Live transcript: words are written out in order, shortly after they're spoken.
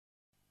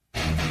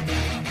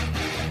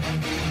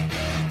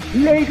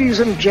Ladies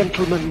and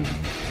gentlemen,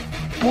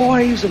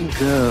 boys and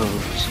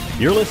girls.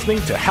 You're listening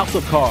to House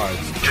of Cards.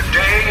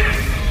 Today,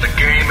 the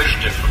game is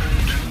different.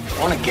 I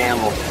want to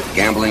gamble.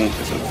 Gambling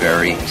is a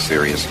very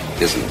serious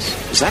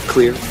business. Is that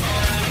clear?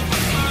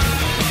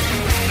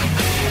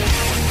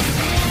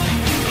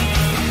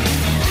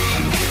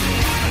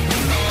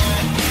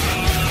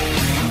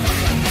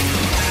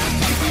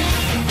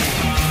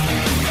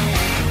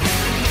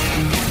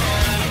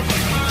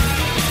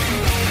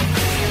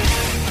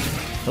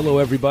 Hello,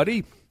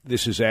 everybody.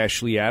 This is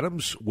Ashley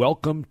Adams.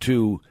 Welcome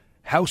to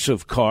House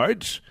of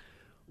Cards.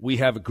 We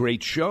have a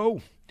great show.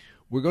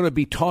 We're going to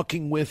be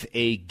talking with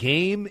a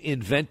game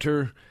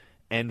inventor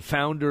and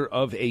founder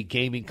of a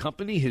gaming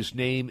company. His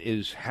name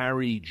is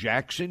Harry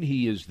Jackson.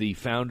 He is the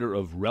founder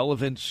of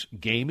Relevance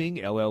Gaming,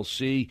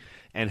 LLC,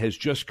 and has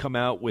just come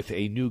out with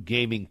a new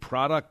gaming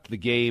product, the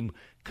game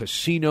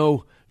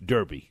Casino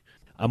Derby.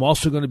 I'm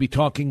also going to be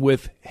talking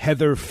with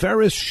Heather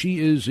Ferris. She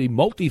is a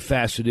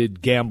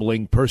multifaceted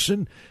gambling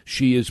person.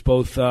 She is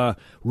both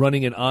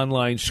running an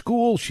online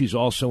school. She's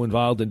also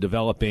involved in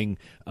developing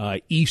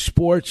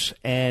esports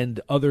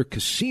and other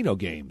casino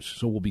games.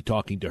 So we'll be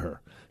talking to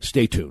her.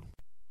 Stay tuned.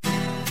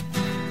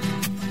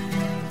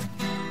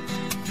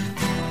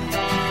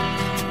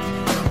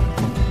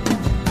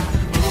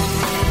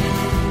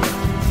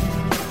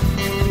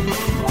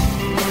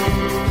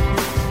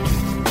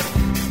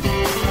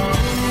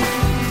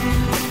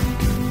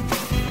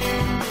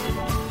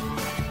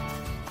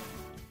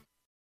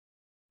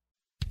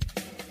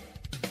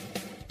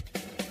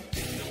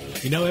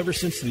 You know, ever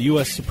since the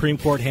U.S. Supreme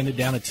Court handed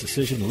down its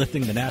decision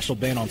lifting the national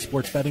ban on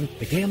sports betting,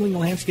 the gambling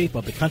landscape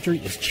of the country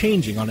is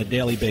changing on a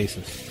daily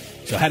basis.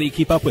 So how do you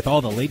keep up with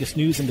all the latest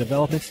news and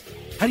developments?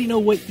 How do you know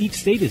what each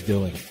state is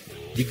doing?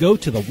 You go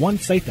to the one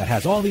site that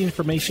has all the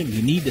information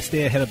you need to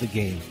stay ahead of the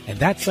game, and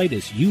that site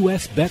is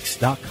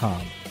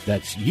usbets.com.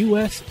 That's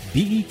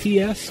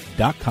usbets.com.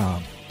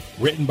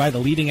 Written by the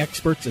leading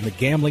experts in the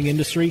gambling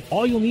industry,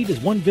 all you'll need is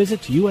one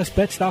visit to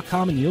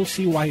usbets.com and you'll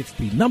see why it's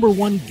the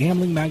 #1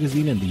 gambling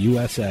magazine in the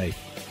USA.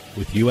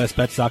 With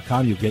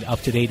usbets.com, you'll get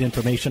up-to-date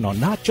information on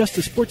not just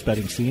the sports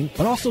betting scene,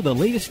 but also the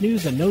latest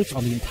news and notes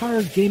on the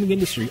entire gaming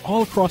industry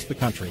all across the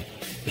country.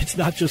 It's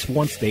not just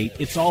one state,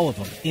 it's all of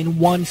them in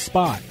one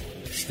spot.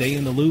 Stay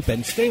in the loop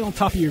and stay on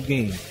top of your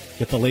game.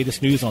 Get the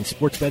latest news on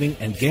sports betting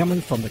and gambling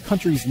from the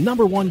country's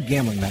 #1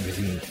 gambling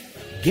magazine.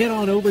 Get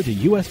on over to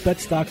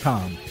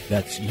usbets.com.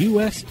 That's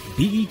usbets.com.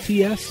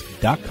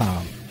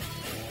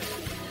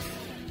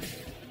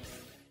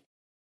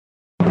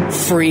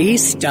 Free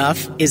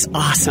stuff is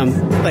awesome,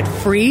 but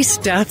free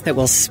stuff that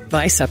will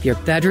spice up your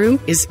bedroom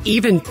is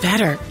even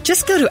better.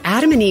 Just go to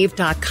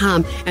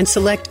adamandeve.com and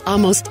select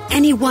almost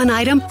any one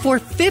item for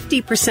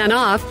 50%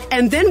 off,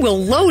 and then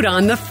we'll load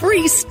on the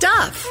free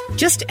stuff.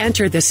 Just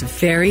enter this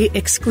very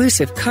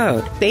exclusive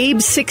code,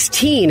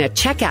 BABE16 at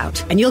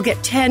checkout, and you'll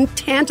get 10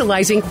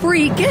 tantalizing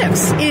free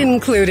gifts,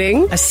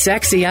 including a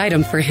sexy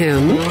item for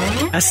him,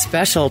 a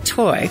special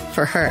toy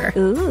for her,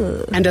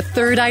 and a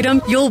third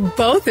item you'll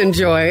both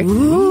enjoy.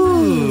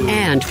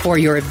 And for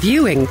your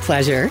viewing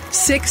pleasure,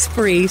 6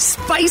 free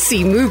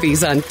spicy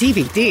movies on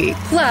DVD,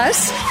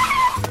 plus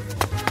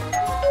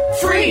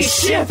free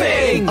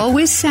shipping!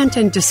 Always sent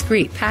in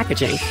discreet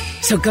packaging.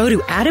 So go to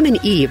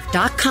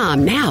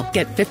adamandeve.com now.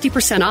 Get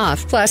 50%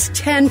 off plus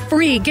 10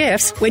 free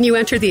gifts when you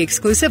enter the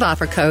exclusive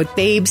offer code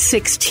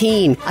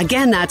BABE16.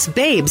 Again, that's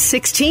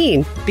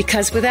BABE16.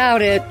 Because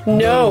without it,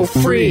 no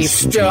free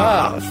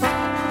stuff.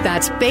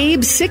 That's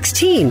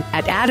BABE16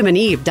 at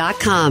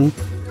adamandeve.com.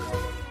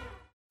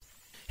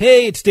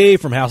 Hey, it's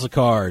Dave from House of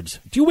Cards.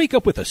 Do you wake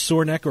up with a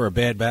sore neck or a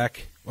bad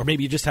back? Or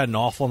maybe you just had an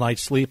awful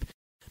night's sleep?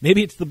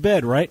 Maybe it's the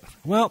bed, right?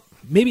 Well,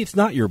 maybe it's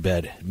not your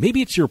bed.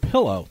 Maybe it's your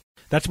pillow.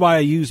 That's why I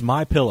use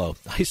MyPillow.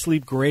 I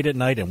sleep great at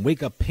night and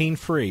wake up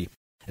pain-free.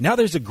 And now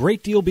there's a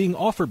great deal being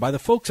offered by the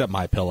folks at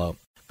MyPillow.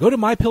 Go to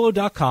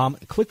MyPillow.com,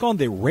 click on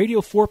the Radio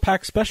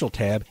 4-Pack Special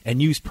tab,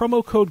 and use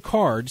promo code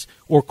CARDS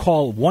or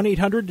call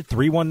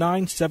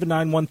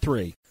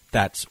 1-800-319-7913.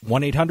 That's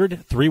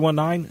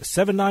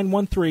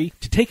 1-800-319-7913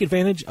 to take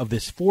advantage of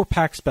this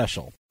 4-pack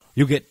special.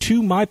 You'll get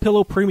 2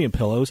 MyPillow premium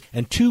pillows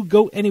and 2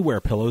 Go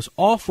Anywhere pillows,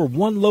 all for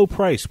one low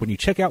price when you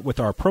check out with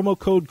our promo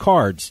code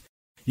CARDS.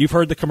 You've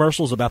heard the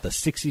commercials about the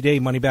 60-day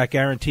money-back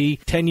guarantee,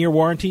 10-year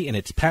warranty, and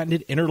its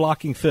patented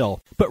interlocking fill.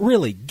 But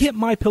really, get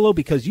MyPillow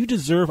because you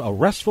deserve a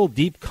restful,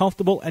 deep,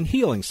 comfortable, and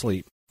healing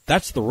sleep.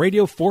 That's the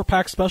Radio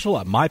 4-Pack Special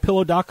at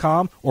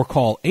MyPillow.com or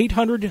call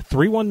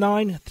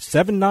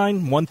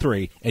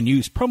 800-319-7913 and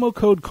use promo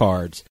code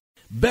CARDS.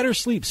 Better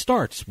sleep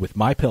starts with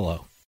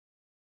MyPillow.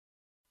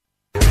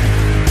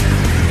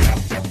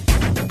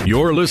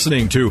 You're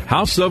listening to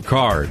House of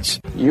Cards.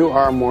 You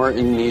are more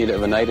in need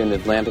of a night in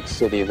Atlantic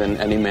City than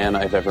any man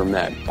I've ever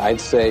met.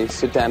 I'd say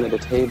sit down at a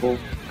table,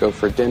 go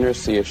for dinner,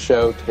 see a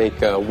show,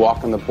 take a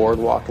walk on the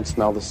boardwalk and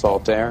smell the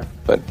salt air.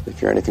 But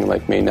if you're anything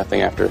like me,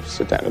 nothing after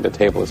sit down at a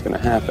table is going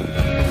to happen.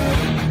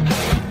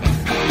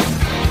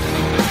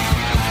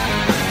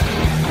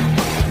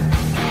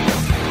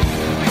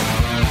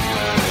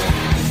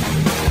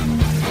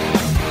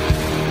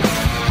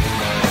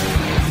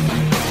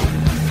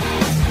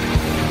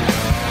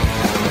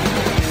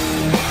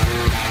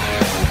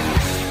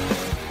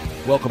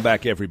 Welcome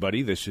back,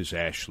 everybody. This is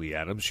Ashley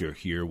Adams. You're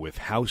here with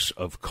House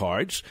of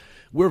Cards.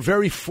 We're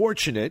very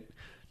fortunate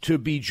to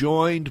be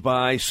joined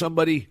by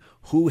somebody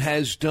who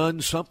has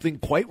done something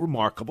quite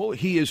remarkable.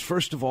 He is,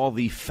 first of all,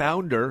 the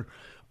founder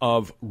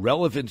of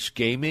Relevance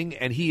Gaming,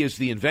 and he is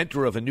the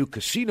inventor of a new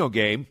casino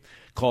game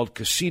called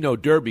Casino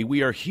Derby.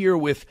 We are here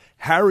with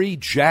Harry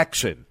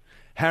Jackson.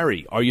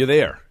 Harry, are you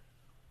there?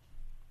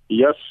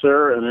 Yes,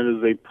 sir, and it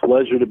is a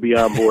pleasure to be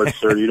on board,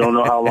 sir. You don't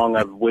know how long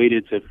I've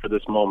waited for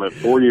this moment.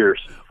 4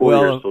 years. 4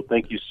 years, so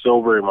thank you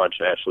so very much,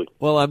 Ashley.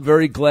 Well, I'm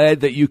very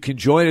glad that you can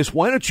join us.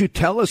 Why don't you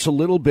tell us a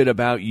little bit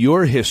about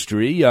your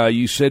history?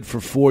 You said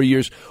for 4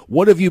 years.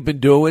 What have you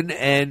been doing?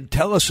 And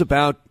tell us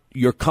about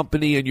your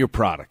company and your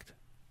product.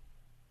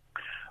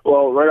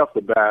 Well, right off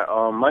the bat,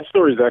 my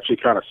story is actually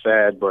kind of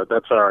sad, but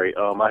that's all right.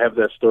 I have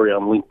that story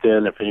on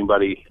LinkedIn. If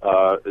anybody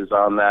is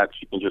on that,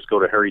 you can just go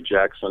to Harry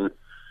Jackson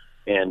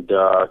and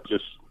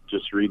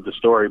just read the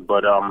story.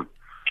 But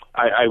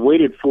I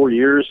waited 4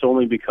 years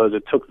only because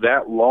it took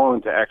that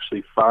long to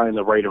actually find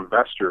the right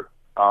investor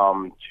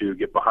to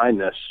get behind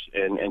this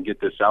and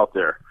get this out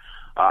there.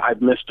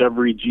 I've missed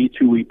every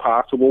G2E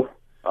possible.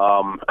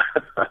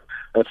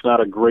 That's not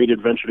a great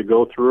adventure to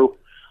go through.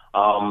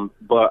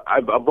 But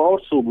I've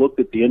also looked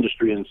at the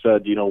industry and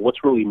said,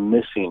 what's really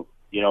missing?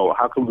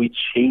 How can we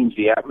change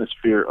the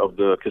atmosphere of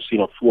the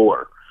casino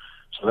floor?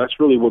 So that's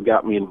really what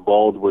got me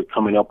involved with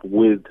coming up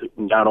with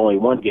not only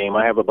one game.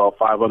 I have about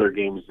 5 other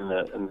games in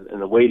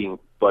the waiting,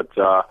 but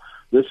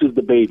this is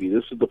the baby.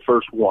 This is the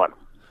first one.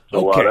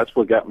 So that's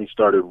what got me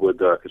started with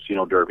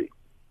Casino Derby.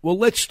 Well,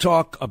 let's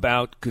talk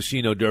about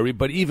Casino Derby,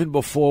 but even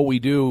before we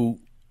do,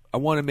 I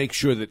want to make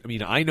sure that,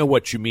 I know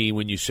what you mean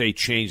when you say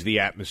change the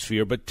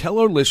atmosphere, but tell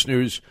our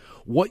listeners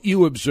what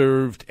you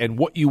observed and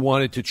what you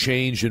wanted to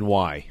change and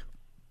why.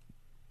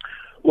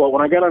 Well,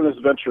 when I got on this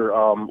venture,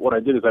 what I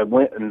did is I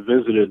went and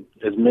visited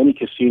as many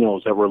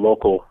casinos that were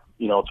local,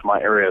 to my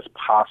area as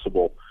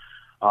possible.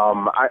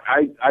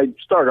 I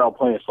started out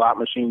playing slot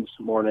machines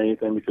more than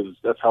anything because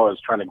that's how I was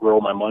trying to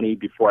grow my money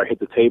before I hit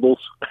the tables.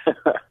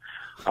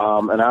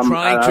 And I'm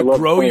trying to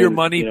grow your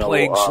money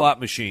playing slot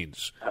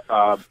machines.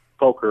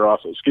 Poker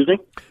also. Excuse me?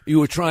 You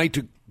were trying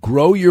to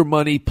grow your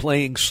money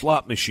playing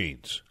slot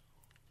machines.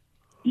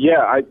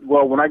 Yeah,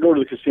 when I go to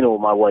the casino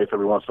with my wife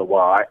every once in a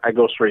while, I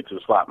go straight to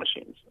the slot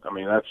machines.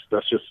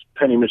 That's just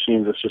penny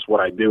machines. That's just what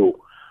I do.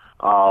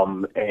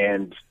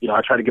 And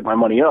I try to get my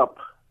money up.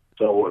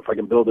 So if I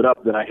can build it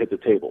up, then I hit the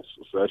tables.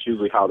 So that's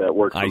usually how that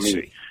works for me.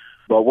 See.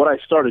 But what I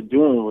started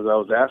doing was I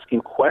was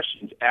asking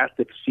questions at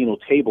the casino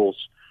tables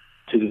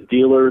to the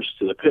dealers,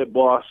 to the pit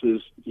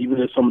bosses, even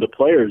to some of the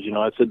players.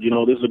 I said,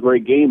 this is a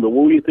great game, but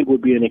what do you think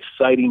would be an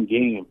exciting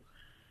game?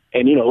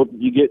 And,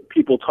 you get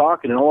people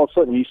talking, and all of a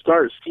sudden you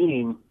start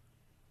seeing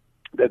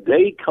that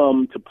they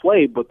come to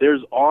play, but there's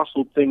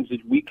also things that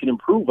we can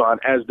improve on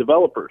as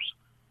developers.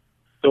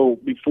 So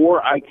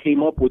before I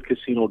came up with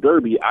Casino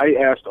Derby, I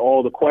asked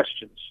all the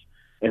questions,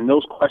 and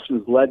those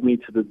questions led me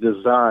to the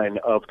design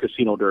of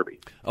Casino Derby.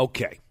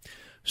 Okay.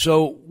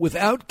 So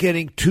without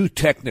getting too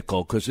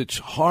technical, because it's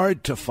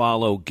hard to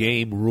follow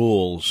game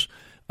rules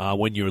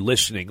when you're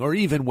listening or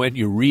even when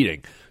you're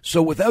reading.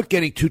 So without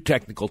getting too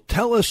technical,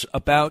 tell us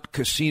about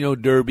Casino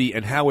Derby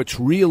and how it's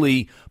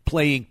really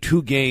playing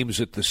 2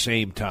 games at the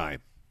same time.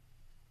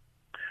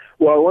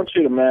 Well, I want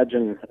you to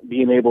imagine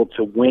being able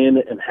to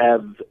win and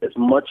have as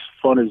much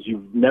fun as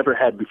you've never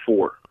had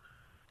before.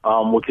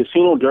 With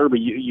Casino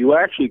Derby, you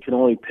actually can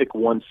only pick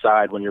one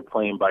side when you're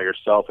playing by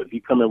yourself. If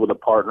you come in with a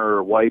partner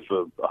or wife,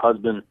 a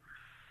husband,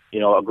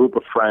 a group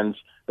of friends,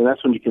 then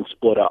that's when you can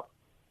split up.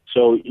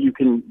 So you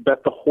can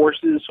bet the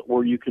horses,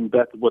 or you can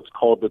bet what's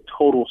called the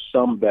total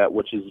sum bet,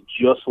 which is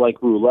just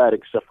like roulette,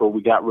 except for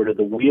we got rid of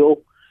the wheel,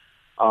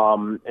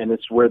 and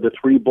it's where the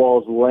 3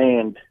 balls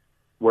land,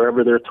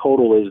 wherever their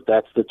total is,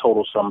 that's the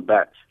total sum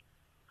bet.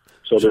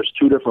 So there's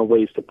 2 different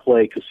ways to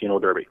play Casino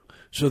Derby.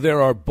 So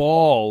there are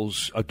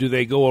balls. Do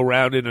they go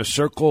around in a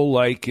circle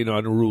like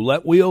on a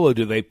roulette wheel, or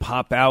do they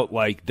pop out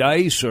like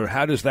dice, or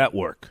how does that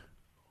work?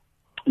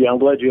 Yeah, I'm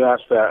glad you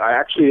asked that.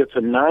 It's a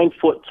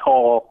 9-foot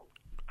tall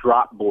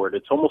drop board.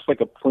 It's almost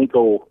like a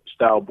Plinko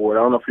style board.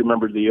 I don't know if you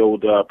remember the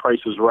old Price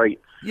is Right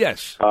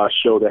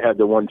show that had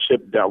the one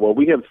chip down. Well,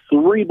 we have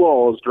 3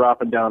 balls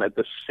dropping down at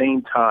the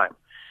same time,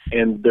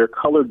 and they're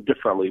colored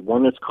differently.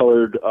 One is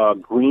colored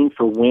green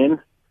for win.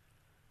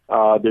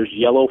 There's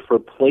yellow for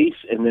place,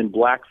 and then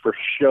black for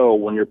show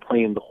when you're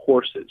playing the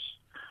horses.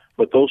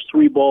 But those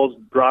 3 balls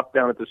drop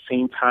down at the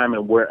same time,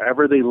 and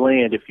wherever they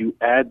land, if you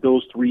add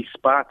those 3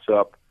 spots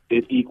up,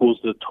 it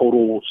equals the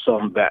total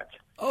sum bet.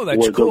 Oh,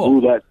 that's or cool.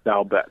 The roulette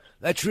style bet.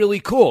 That's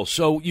really cool.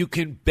 So you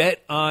can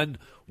bet on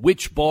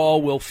which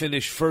ball will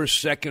finish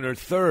first, second, or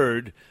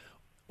third,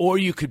 or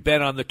you could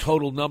bet on the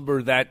total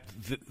number that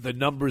the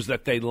numbers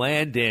that they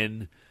land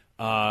in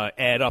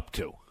add up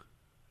to.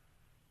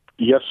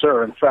 Yes,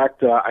 sir. In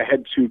fact, I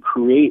had to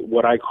create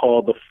what I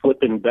call the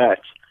flipping bet.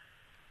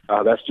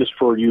 That's just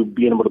for you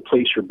being able to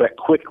place your bet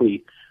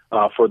quickly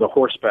for the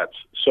horse bets.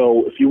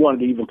 So if you wanted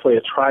to even play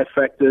a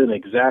trifecta, an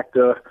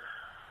exacta,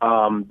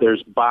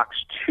 There's box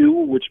 2,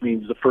 which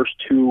means the first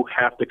 2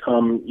 have to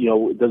come,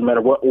 it doesn't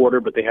matter what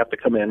order, but they have to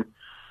come in.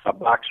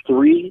 Box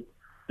 3,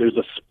 there's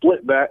a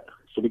split bet,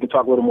 so we can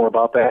talk a little more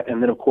about that.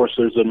 And then, of course,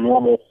 there's a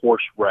normal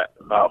horse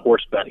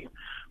betting.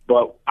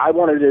 But I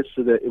wanted it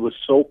so that it was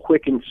so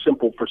quick and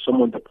simple for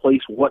someone to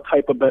place what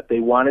type of bet they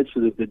wanted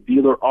so that the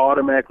dealer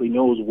automatically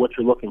knows what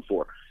you're looking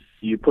for.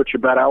 You put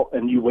your bet out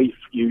and you wait,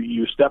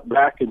 you step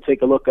back and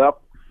take a look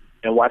up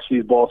and watch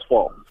these balls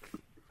fall.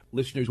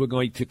 Listeners, we're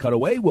going to cut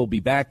away. We'll be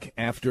back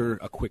after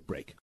a quick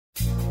break.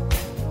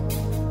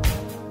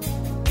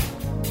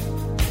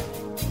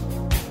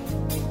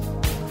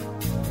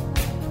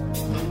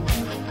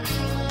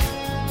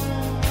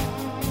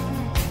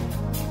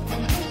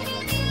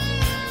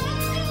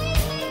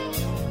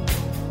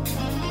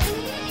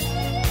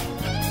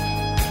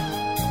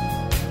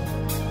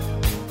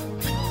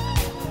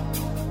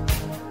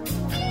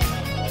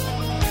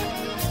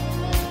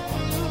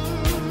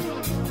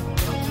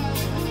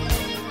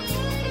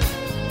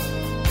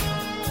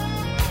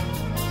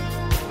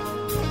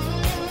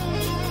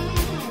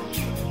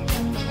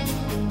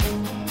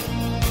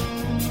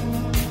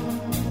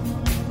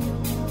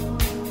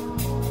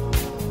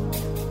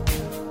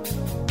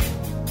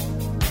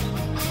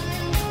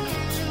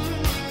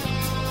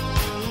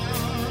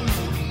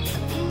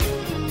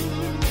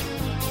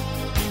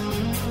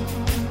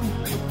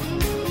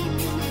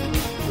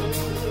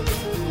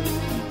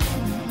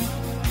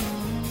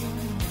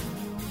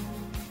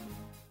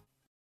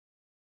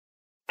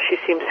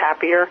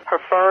 Happier. Her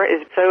fur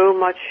is so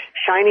much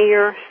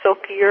shinier,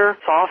 silkier,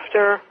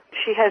 softer.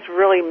 She has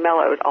really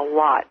mellowed a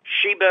lot.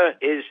 Sheba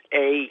is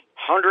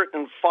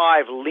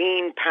 105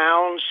 lean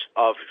pounds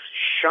of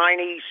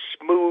shiny,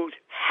 smooth,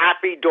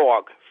 happy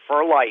dog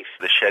for life.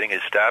 The shedding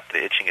has stopped.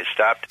 The itching has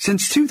stopped.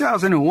 Since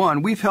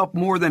 2001, we've helped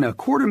more than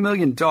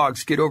 250,000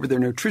 dogs get over their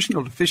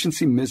nutritional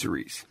deficiency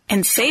miseries.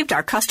 And saved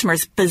our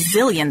customers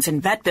bazillions in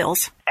vet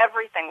bills.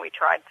 Everything we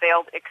tried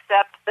failed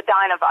except the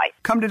Dinovite.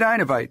 Come to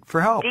Dinovite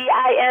for help.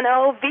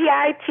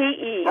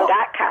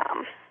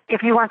 DINOVITE.com.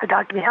 If you want the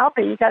dog to be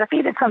healthy, you got to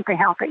feed it something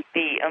healthy.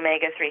 The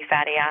omega-3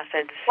 fatty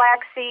acids.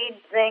 Flaxseed,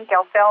 zinc,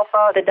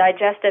 alfalfa. The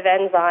digestive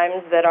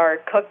enzymes that are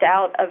cooked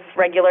out of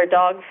regular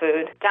dog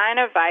food.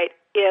 Dinovite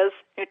is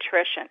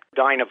nutrition.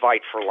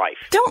 Dinovite for life.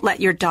 Don't let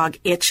your dog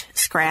itch,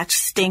 scratch,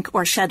 stink,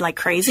 or shed like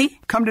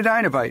crazy. Come to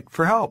Dinovite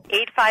for help.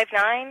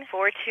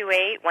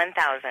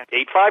 859-428-1000.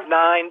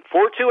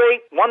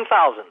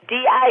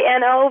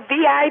 859-428-1000.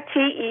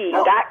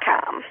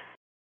 DINOVITE.com.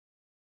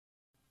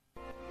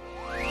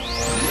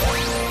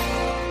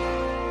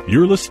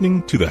 You're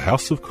listening to the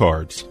House of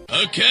Cards.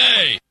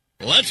 Okay,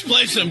 let's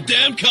play some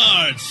damn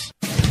cards.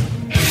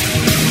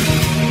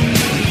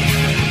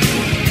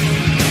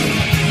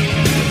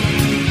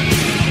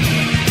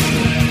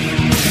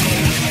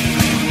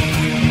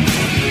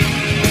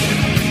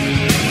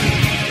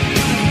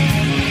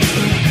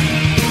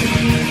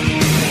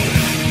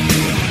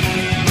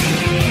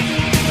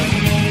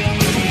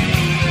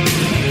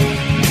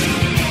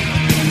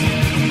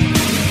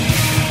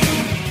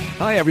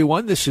 Hi,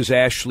 everyone. This is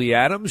Ashley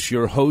Adams,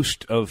 your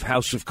host of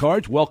House of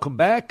Cards. Welcome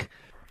back.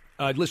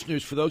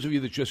 Listeners, for those of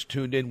you that just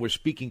tuned in, we're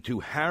speaking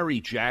to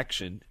Harry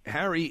Jackson.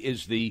 Harry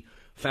is the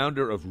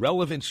founder of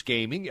Relevance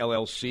Gaming,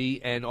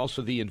 LLC, and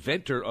also the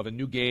inventor of a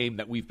new game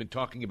that we've been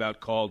talking about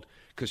called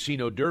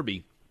Casino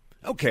Derby.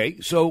 Okay,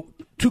 so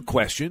 2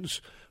 questions.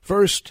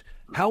 First,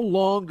 how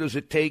long does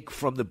it take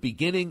from the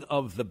beginning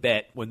of the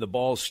bet when the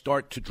balls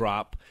start to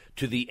drop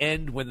to the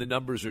end when the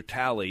numbers are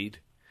tallied?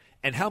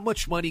 And how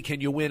much money can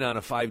you win on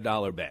a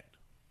 $5 bet?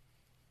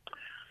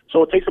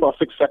 So it takes about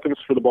 6 seconds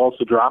for the balls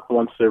to drop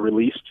once they're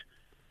released.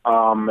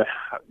 When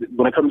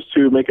it comes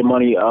to making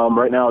money,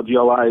 right now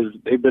GLIs,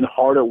 they've been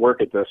hard at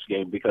work at this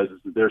game because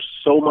there's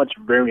so much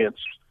variance.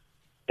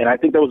 And I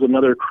think that was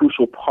another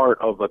crucial part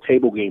of a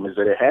table game is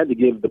that it had to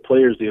give the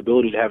players the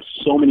ability to have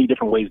so many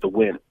different ways to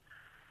win.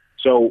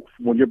 So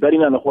when you're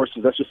betting on the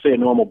horses, let's just say a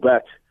normal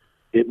bet,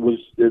 say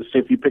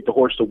if you picked a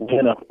horse to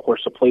win, a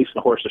horse to place,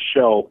 and a horse to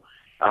show,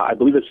 I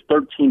believe it's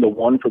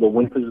 13-1 for the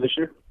win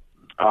position.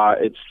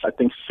 It's, I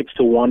think,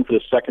 6-1 for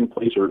the second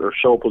place or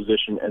show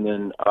position, and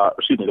then,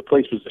 the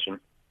place position,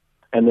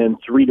 and then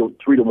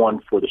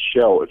 3-1 for the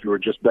show if you were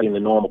just betting the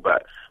normal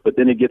bet. But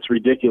then it gets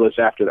ridiculous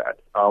after that.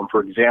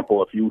 For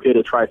example, if you hit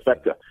a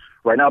trifecta,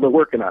 right now they're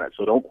working on it,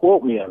 so don't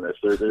quote me on this.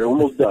 They're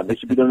almost done. They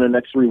should be done in the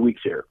next 3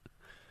 weeks here.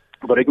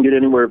 But it can get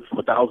anywhere from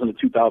 1,000 to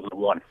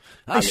 2,001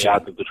 on the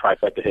odds of the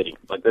trifecta hitting.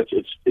 Like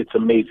it's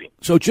amazing.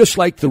 So just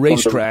like the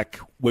racetrack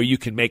where you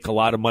can make a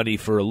lot of money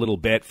for a little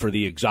bet for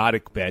the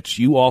exotic bets,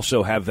 you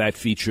also have that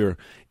feature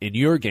in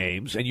your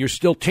games, and you're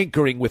still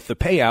tinkering with the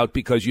payout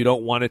because you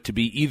don't want it to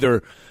be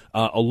either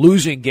a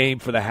losing game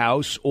for the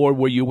house or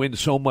where you win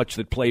so much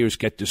that players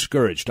get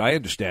discouraged. I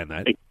understand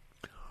that.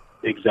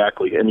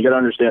 Exactly, and you got to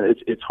understand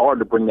it's hard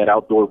to bring that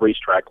outdoor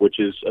racetrack, which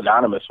is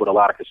anonymous with a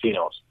lot of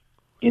casinos,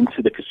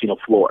 into the casino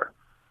floor.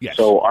 Yes.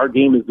 So our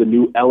game is the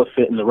new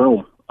elephant in the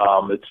room.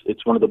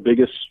 It's one of the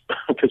biggest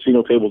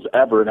casino tables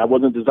ever, and I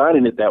wasn't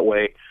designing it that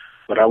way,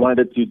 but I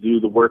wanted it to do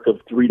the work of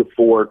 3 to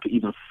 4 to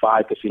even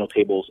 5 casino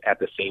tables at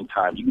the same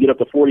time. You can get up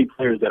to 40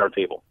 players at our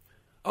table.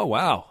 Oh,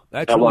 wow.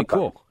 That's really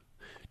cool.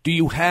 Do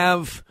you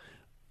have,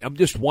 I'm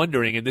just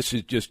wondering, and this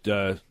is just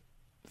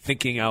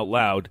thinking out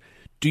loud,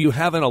 do you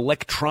have an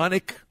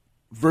electronic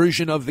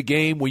version of the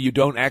game where you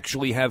don't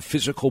actually have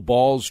physical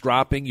balls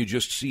dropping, you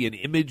just see an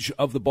image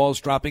of the balls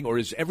dropping, or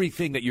is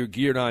everything that you're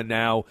geared on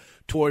now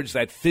towards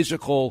that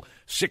physical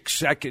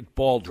 6-second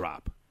ball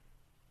drop?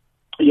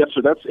 Yes,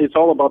 sir. It's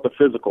all about the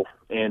physical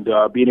and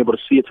being able to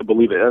see it to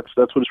believe it.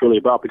 That's what it's really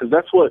about, because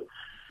that's what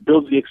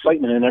builds the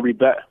excitement in every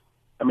bet.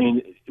 I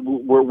mean,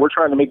 we're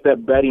trying to make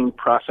that betting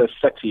process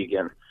sexy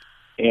again,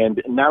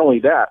 and not only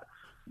that,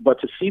 but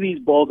to see these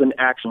balls in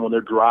action when they're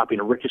dropping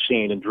and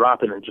ricocheting and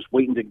dropping and just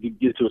waiting to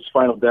get to its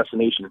final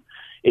destination,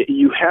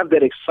 you have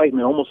that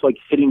excitement almost like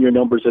hitting your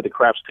numbers at the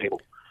craps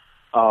table.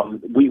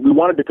 We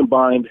wanted to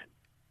combine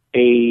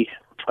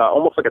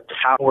almost like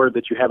a tower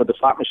that you have at the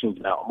slot machines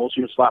now. Most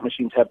of your slot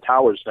machines have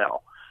towers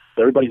now.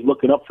 So everybody's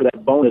looking up for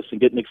that bonus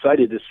and getting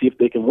excited to see if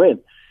they can win.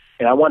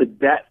 And I wanted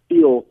that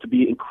feel to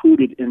be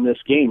included in this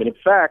game. And in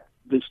fact,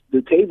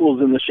 the table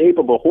is in the shape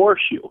of a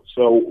horseshoe,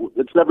 so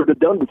it's never been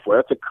done before.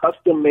 That's a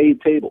custom-made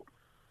table.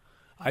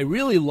 I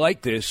really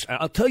like this.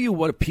 I'll tell you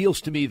what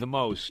appeals to me the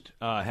most,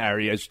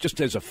 Harry, as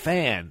a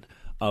fan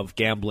of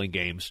gambling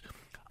games.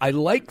 I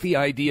like the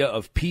idea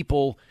of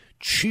people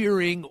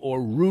cheering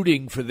or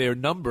rooting for their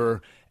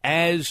number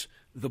as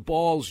the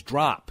balls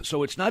drop.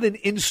 So it's not an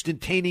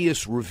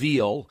instantaneous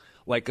reveal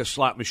like a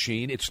slot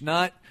machine. It's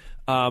not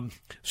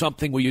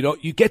something where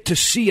you get to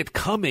see it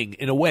coming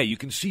in a way. You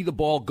can see the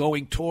ball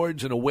going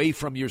towards and away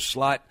from your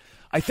slot.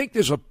 I think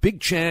there's a big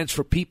chance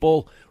for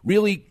people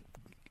really,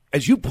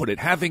 as you put it,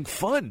 having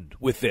fun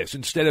with this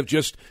instead of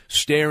just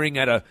staring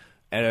at a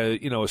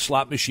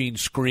slot machine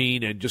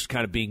screen and just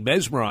kind of being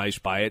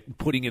mesmerized by it and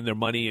putting in their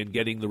money and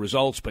getting the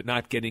results, but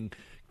not getting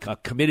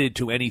committed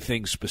to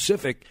anything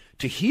specific,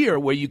 to hear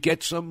where you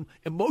get some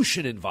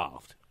emotion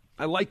involved.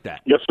 I like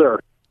that. Yes, sir.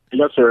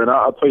 Yes, sir. And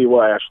I'll tell you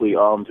what, Ashley,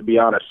 to be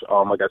honest,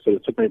 like I said,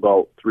 it took me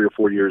about 3 or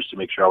 4 years to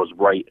make sure I was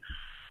right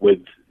with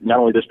not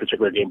only this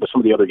particular game, but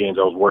some of the other games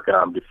I was working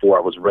on before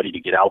I was ready to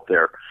get out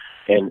there.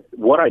 And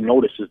what I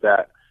noticed is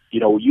that,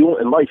 you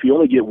in life, you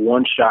only get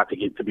one shot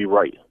to be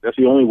right. That's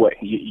the only way.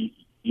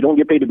 You don't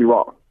get paid to be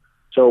wrong.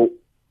 So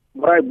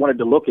what I wanted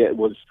to look at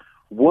was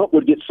what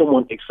would get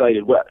someone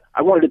excited.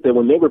 I wanted it that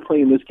when they were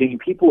playing this game,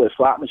 people at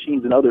slot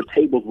machines and other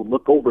tables would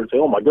look over and say,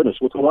 oh, my goodness,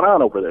 what's going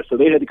on over there? So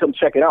they had to come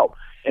check it out.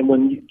 And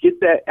when you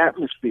get that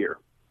atmosphere,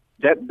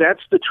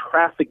 that's the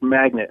traffic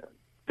magnet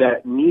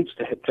that needs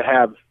to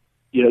have,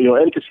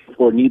 any casino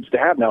floor needs to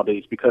have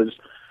nowadays, because,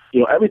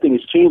 everything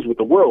has changed with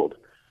the world.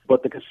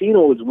 But the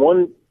casino is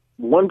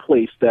one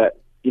place that,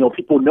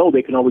 people know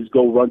they can always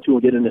go run to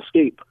and get an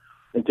escape.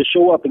 And to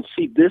show up and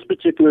see this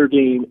particular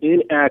game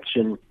in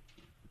action,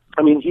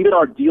 I mean, even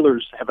our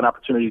dealers have an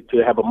opportunity to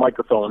have a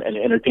microphone and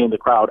entertain the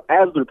crowd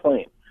as they're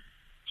playing.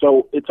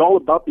 So it's all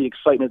about the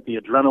excitement, the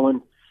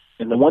adrenaline,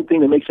 and the one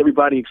thing that makes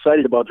everybody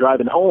excited about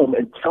driving home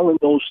and telling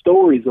those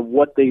stories of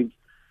what they've,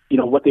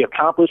 what they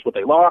accomplished, what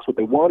they lost, what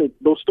they wanted.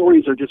 Those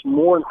stories are just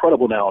more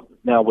incredible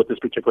now with this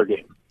particular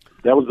game.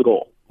 That was the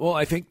goal. Well,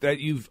 I think that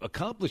you've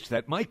accomplished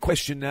that. My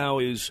question now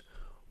is,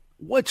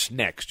 what's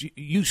next?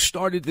 You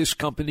started this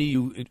company.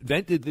 You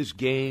invented this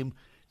game.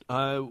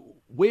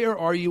 Where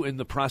are you in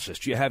the process?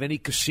 Do you have any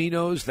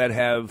casinos that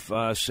have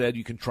said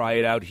you can try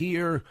it out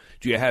here?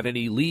 Do you have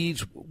any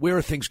leads? Where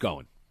are things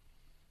going?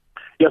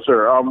 Yes,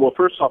 sir. Well,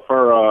 first off,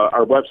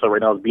 our website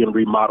right now is being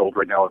remodeled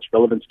right now. It's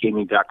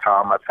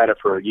relevancegaming.com. I've had it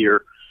for a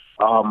year.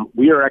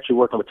 We are actually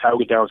working with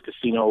Tioga Downs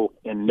Casino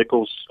in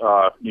Nichols,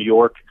 New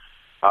York,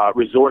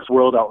 Resorts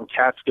World out in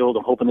Catskill.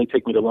 I'm hoping they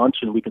take me to lunch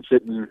and we can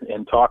sit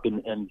and talk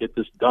and get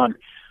this done.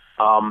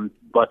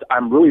 But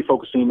I'm really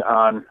focusing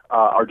on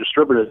our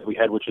distributors we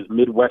had, which is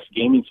Midwest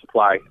Gaming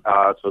Supply.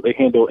 So they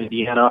handle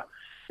Indiana,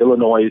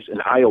 Illinois,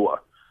 and Iowa.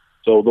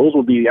 So those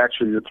will be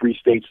actually the 3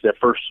 states that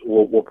first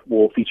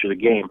will feature the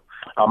game.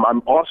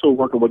 I'm also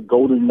working with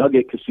Golden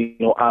Nugget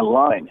Casino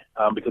online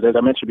because, as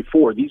I mentioned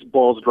before, these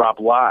balls drop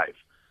live.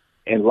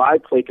 And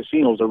live play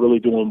casinos are really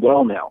doing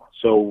well now.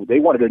 So they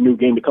wanted a new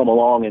game to come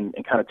along and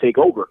kind of take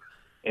over.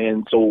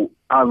 And so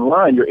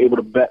online, you're able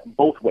to bet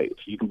both ways.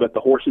 You can bet the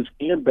horses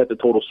and bet the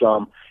total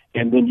sum,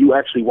 and then you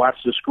actually watch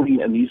the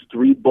screen, and these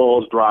 3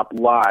 balls drop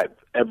live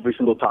every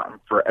single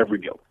time for every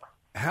deal.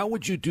 How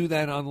would you do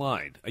that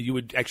online? You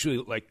would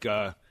actually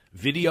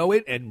video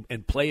it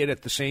and play it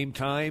at the same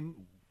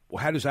time?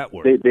 Well, how does that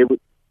work? They would,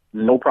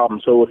 no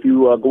problem. So if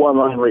you go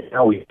online right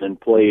now, you can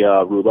play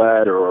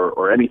roulette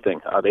or anything.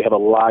 They have a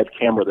live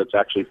camera that's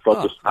actually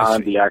focused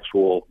on the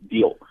actual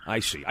deal. I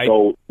see.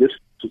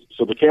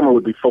 So the camera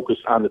would be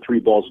focused on the 3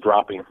 balls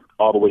dropping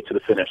all the way to the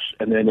finish,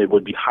 and then it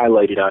would be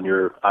highlighted on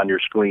your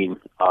screen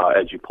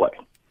as you play.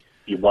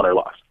 You won or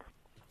lost.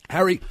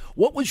 Harry,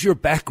 what was your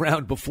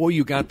background before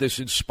you got this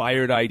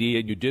inspired idea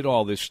and you did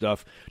all this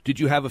stuff?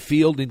 Did you have a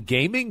field in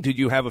gaming? Did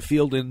you have a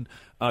field in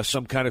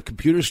some kind of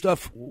computer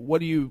stuff?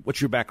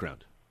 What's your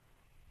background?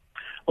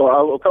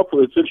 Well,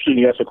 it's interesting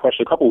you asked a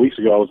question. A couple of weeks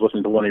ago, I was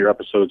listening to one of your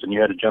episodes, and you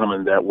had a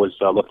gentleman that was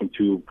looking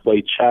to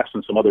play chess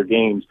and some other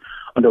games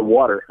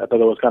underwater. I thought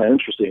that was kind of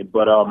interesting.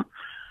 But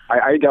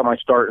I got my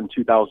start in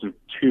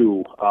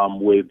 2002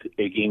 with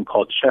a game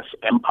called Chess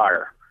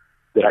Empire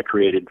that I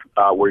created,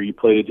 where you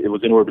played. It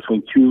was anywhere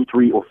between 2,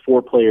 3, or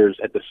 4 players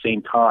at the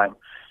same time.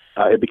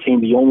 It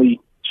became the only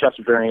chess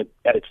variant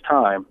at its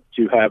time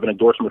to have an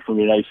endorsement from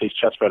the United States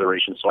Chess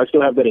Federation. So I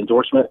still have that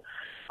endorsement.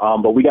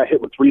 But we got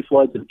hit with 3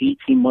 floods in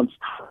 18 months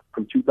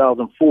from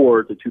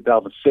 2004 to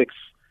 2006.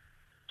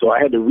 So I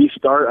had to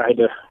restart. I had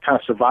to kind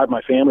of survive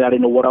my family. I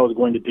didn't know what I was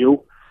going to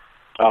do.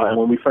 And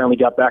when we finally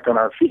got back on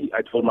our feet,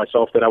 I told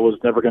myself that I was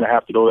never going to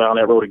have to go down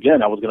that road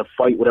again. I was going to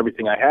fight with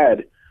everything I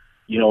had,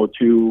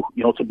 to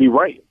be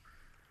right.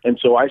 And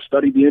so I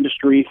studied the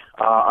industry.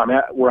 I'm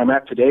at where I'm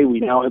at today. We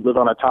now live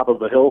on the top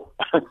of a hill,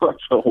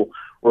 so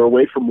we're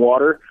away from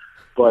water.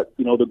 But,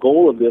 the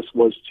goal of this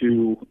was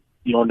to,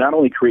 not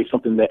only create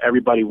something that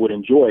everybody would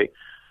enjoy,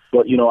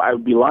 but, I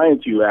would be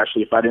lying to you,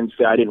 Ashley, if I didn't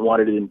say I didn't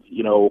want it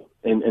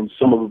in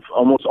some of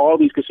almost all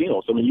these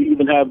casinos. I mean, you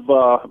even have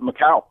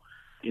Macau,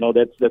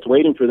 that's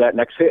waiting for that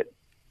next hit.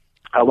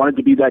 I wanted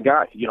to be that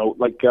guy, you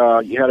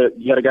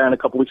had a guy on a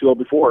couple weeks ago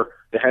before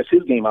that has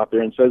his game out there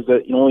and says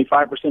that, only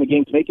 5% of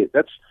games make it.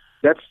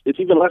 It's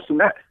even less than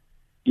that.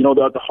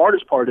 The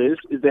hardest part is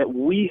that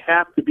we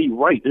have to be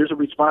right. There's a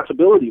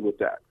responsibility with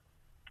that.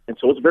 And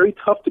so it's very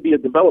tough to be a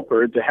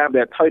developer and to have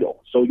that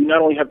title. So you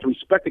not only have to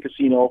respect the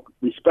casino,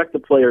 respect the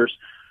players,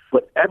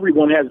 but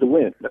everyone has to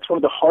win. That's one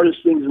of the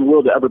hardest things in the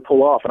world to ever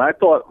pull off. And I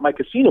thought my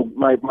Chess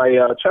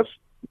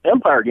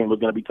Empire game was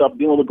going to be tough,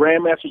 dealing with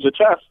grandmasters of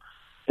chess,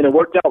 and it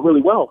worked out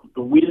really well.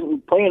 But we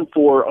didn't plan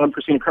for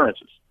unforeseen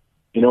occurrences.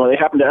 They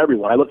happen to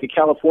everyone. I look at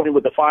California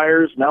with the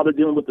fires. Now they're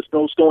dealing with the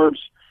snowstorms.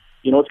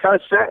 It's kind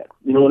of sad.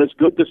 And it's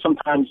good to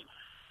sometimes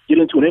get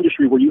into an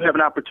industry where you have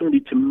an opportunity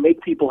to make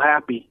people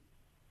happy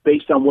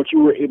based on what you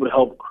were able to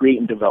help create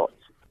and develop.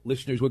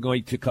 Listeners, we're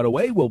going to cut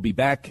away. We'll be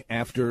back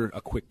after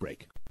a quick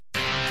break.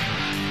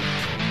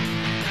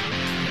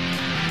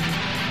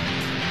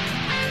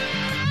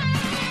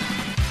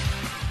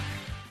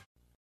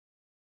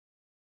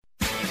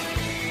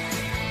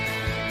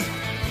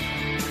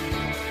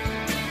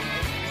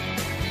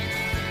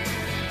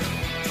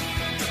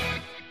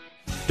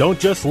 Don't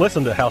just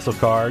listen to House of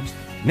Cards.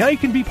 Now you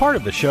can be part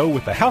of the show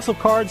with the House of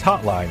Cards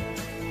hotline.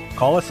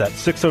 Call us at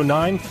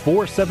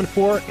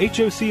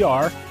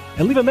 609-474-HOCR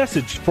and leave a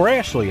message for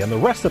Ashley and the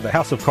rest of the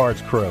House of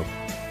Cards crew.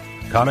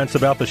 Comments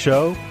about the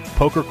show,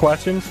 poker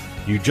questions,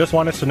 you just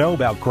want us to know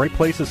about great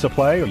places to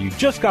play, or you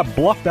just got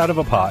bluffed out of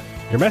a pot,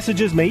 your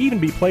messages may even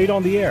be played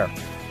on the air.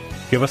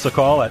 Give us a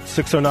call at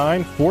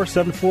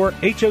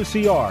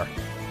 609-474-HOCR.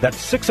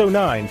 That's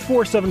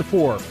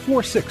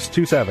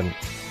 609-474-4627.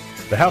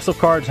 The House of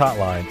Cards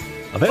hotline,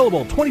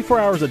 available 24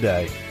 hours a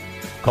day.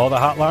 Call the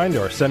hotline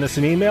or send us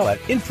an email at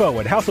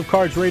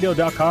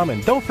info@houseofcardsradio.com,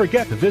 and don't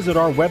forget to visit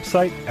our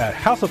website at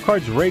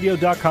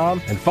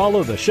houseofcardsradio.com and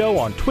follow the show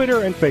on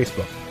Twitter and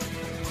Facebook.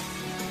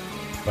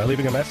 By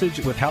leaving a message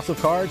with House of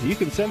Cards, you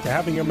consent to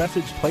having your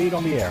message played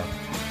on the air.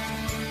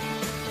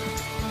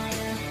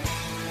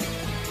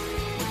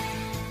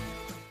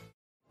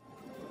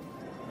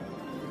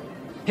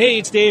 Hey,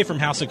 it's Dave from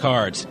House of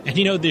Cards, and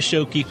this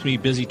show keeps me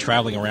busy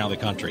traveling around the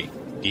country.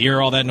 You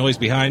hear all that noise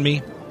behind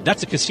me?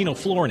 That's a casino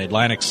floor in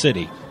Atlantic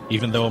City.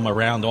 Even though I'm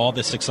around all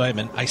this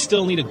excitement, I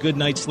still need a good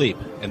night's sleep,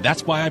 and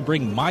that's why I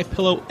bring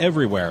MyPillow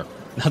everywhere.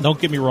 Now, don't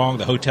get me wrong,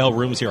 the hotel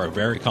rooms here are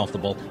very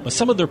comfortable, but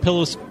some of their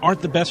pillows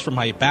aren't the best for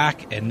my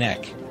back and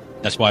neck.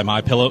 That's why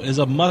MyPillow is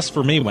a must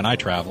for me when I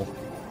travel.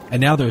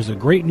 And now there's a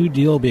great new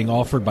deal being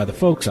offered by the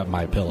folks at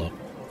MyPillow.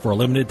 For a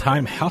limited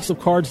time, House of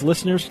Cards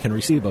listeners can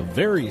receive a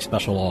very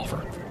special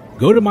offer.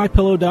 Go to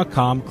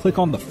MyPillow.com, click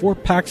on the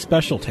 4-pack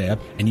special tab,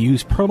 and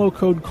use promo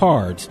code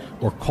CARDS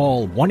or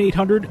call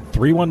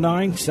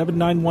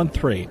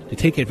 1-800-319-7913 to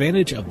take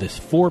advantage of this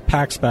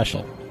 4-pack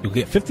special. You'll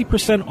get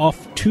 50%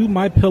 off 2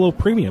 MyPillow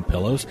premium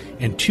pillows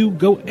and 2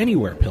 Go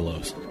Anywhere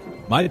pillows.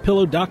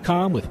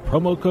 MyPillow.com with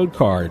promo code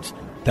CARDS.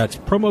 That's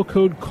promo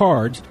code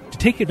CARDS to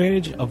take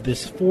advantage of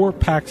this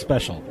 4-pack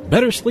special.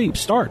 Better sleep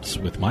starts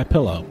with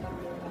MyPillow.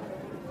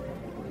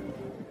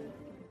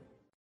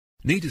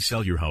 Need to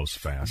sell your house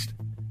fast?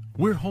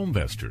 We're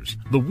Homevestors,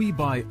 the we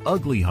buy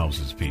ugly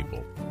houses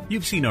people.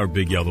 You've seen our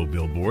big yellow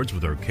billboards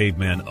with our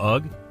caveman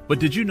UGG, but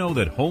did you know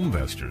that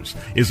Homevestors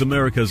is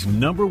America's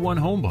 #1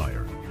 home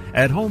buyer?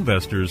 At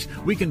Homevestors,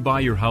 we can buy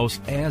your house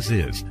as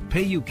is,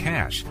 pay you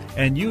cash,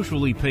 and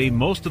usually pay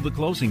most of the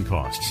closing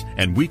costs,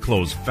 and we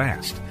close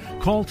fast.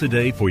 Call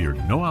today for your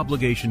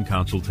no-obligation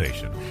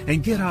consultation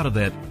and get out of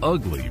that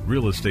ugly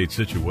real estate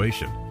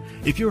situation.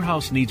 If your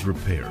house needs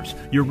repairs,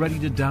 you're ready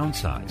to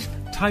downsize,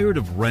 tired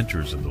of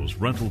renters and those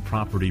rental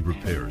property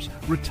repairs,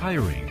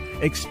 retiring,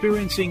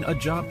 experiencing a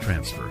job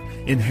transfer,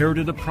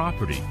 inherited a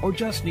property, or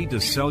just need to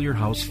sell your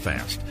house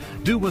fast,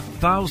 do what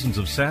thousands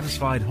of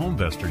satisfied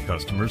Homevestor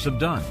customers have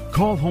done.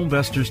 Call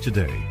Homevestors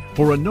today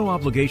for a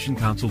no-obligation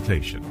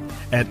consultation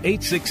at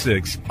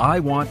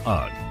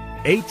 866-I-WANT-UGG.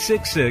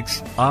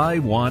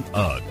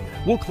 866-I-WANT-UGG.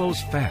 We'll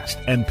close fast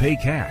and pay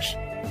cash.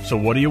 So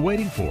what are you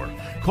waiting for?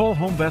 Call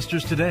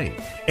Homevestors today.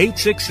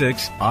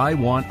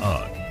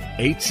 866-I-WANT-UGG.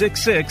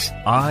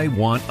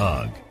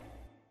 866-I-WANT-UGG.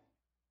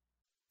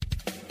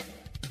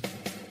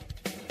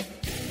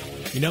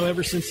 You know,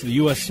 ever since the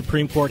U.S.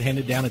 Supreme Court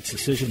handed down its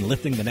decision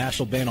lifting the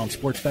national ban on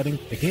sports betting,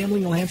 the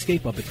gambling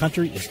landscape of the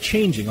country is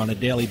changing on a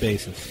daily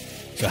basis.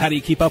 So how do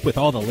you keep up with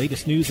all the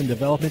latest news and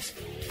developments?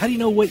 How do you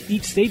know what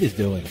each state is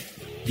doing?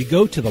 You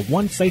go to the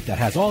one site that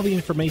has all the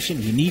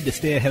information you need to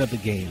stay ahead of the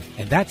game,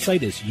 and that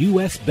site is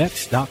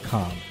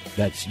usbets.com.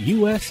 That's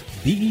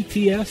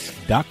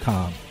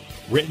usbets.com.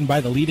 Written by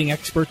the leading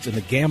experts in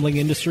the gambling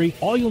industry,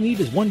 all you'll need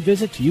is one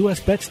visit to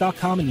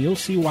usbets.com and you'll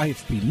see why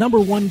it's the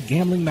 #1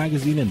 gambling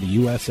magazine in the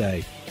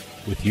USA.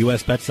 With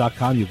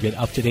usbets.com, you'll get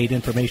up-to-date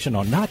information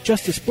on not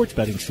just the sports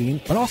betting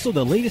scene, but also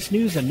the latest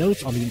news and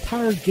notes on the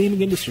entire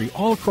gaming industry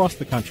all across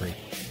the country.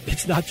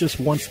 It's not just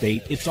one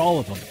state, it's all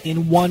of them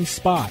in one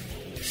spot.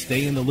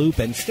 Stay in the loop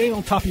and stay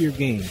on top of your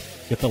game.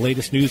 Get the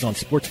latest news on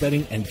sports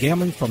betting and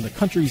gambling from the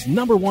country's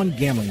 #1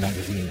 gambling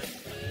magazine.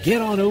 Get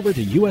on over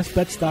to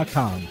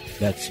usbets.com.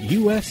 That's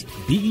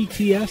usbets.com.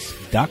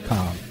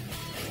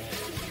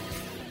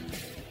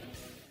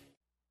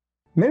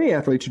 Many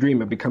athletes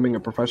dream of becoming a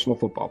professional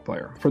football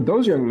player. For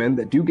those young men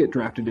that do get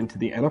drafted into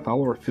the NFL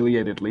or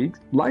affiliated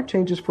leagues, life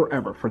changes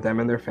forever for them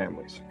and their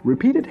families.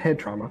 Repeated head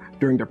trauma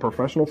during their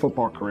professional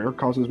football career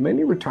causes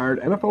many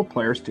retired NFL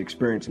players to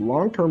experience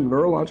long-term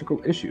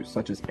neurological issues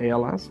such as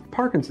ALS,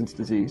 Parkinson's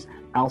disease,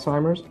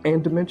 Alzheimer's,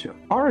 and dementia.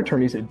 Our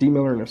attorneys at D.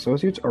 Miller &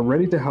 Associates are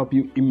ready to help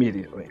you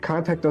immediately.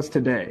 Contact us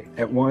today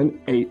at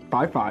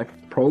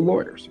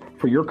 1-855-PRO-LAWYERS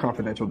for your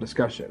confidential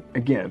discussion.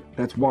 Again,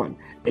 that's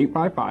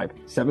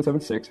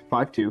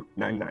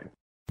 1-855-776-5299.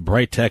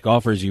 BrightTech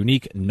offers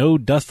unique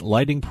no-dust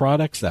lighting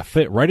products that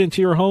fit right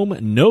into your home,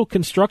 no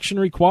construction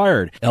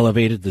required.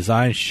 Elevated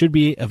designs should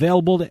be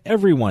available to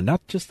everyone,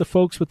 not just the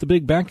folks with the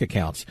big bank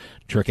accounts.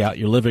 Trick out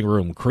your living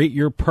room, create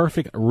your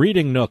perfect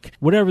reading nook.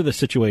 Whatever the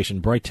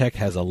situation, BrightTech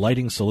has a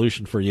lighting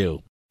solution for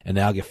you. And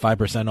now get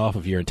 5% off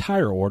of your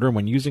entire order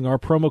when using our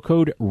promo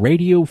code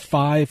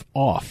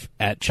RADIO5OFF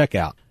at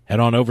checkout. Head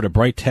on over to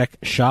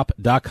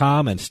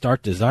BrightTechShop.com and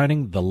start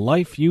designing the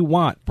life you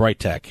want.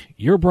 BrightTech,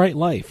 your bright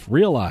life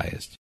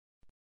realized.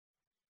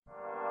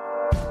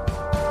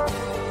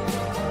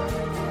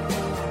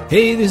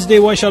 Hey, this is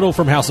Dave Weishuttle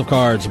from House of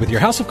Cards with your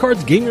House of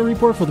Cards gaming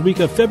report for the week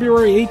of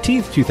February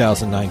 18th,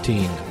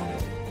 2019.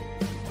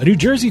 A New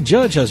Jersey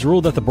judge has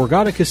ruled that the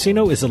Borgata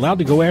Casino is allowed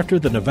to go after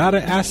the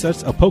Nevada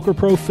assets of poker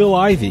pro Phil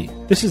Ivey.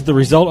 This is the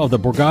result of the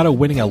Borgata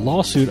winning a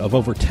lawsuit of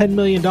over $10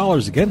 million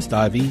against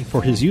Ivey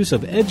for his use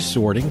of edge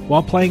sorting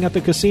while playing at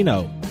the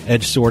casino.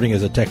 Edge sorting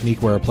is a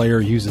technique where a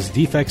player uses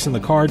defects in the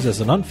cards as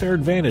an unfair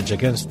advantage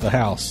against the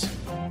house.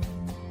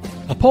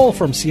 A poll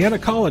from Siena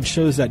College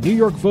shows that New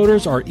York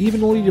voters are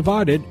evenly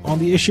divided on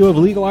the issue of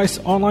legalized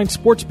online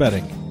sports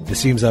betting. It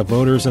seems that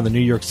voters in the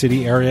New York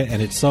City area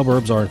and its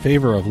suburbs are in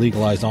favor of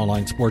legalized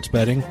online sports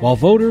betting, while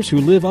voters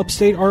who live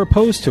upstate are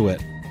opposed to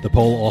it. The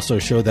poll also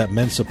showed that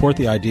men support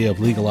the idea of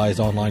legalized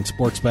online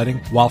sports betting,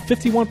 while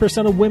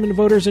 51% of women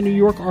voters in New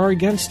York are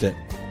against it.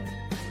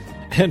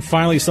 And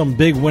finally, some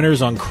big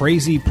winners on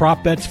crazy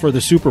prop bets for the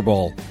Super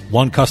Bowl.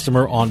 One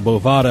customer on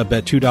Bovada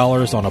bet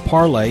 $2 on a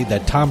parlay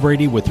that Tom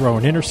Brady would throw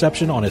an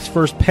interception on his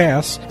first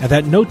pass and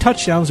that no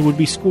touchdowns would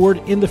be scored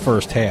in the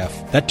first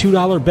half. That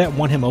 $2 bet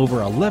won him over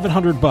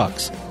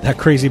 $1,100. That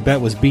crazy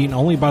bet was beaten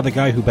only by the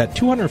guy who bet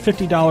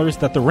 $250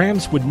 that the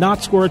Rams would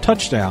not score a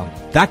touchdown.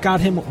 That got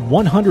him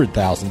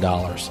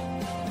 $100,000.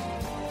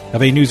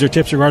 Have any news or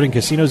tips regarding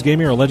casinos,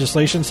 gaming, or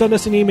legislation? Send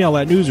us an email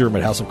at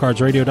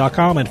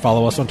newsroom@houseofcardsradio.com and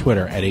follow us on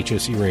Twitter at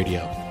HOC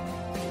Radio.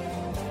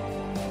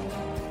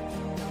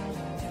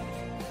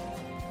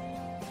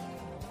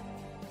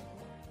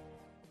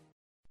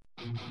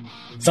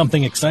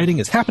 Something exciting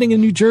is happening in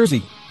New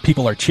Jersey.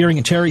 People are cheering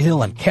in Cherry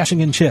Hill and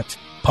cashing in chips,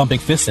 pumping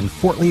fists in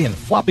Fort Lee and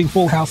flopping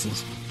full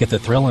houses. Get the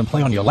thrill and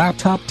play on your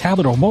laptop,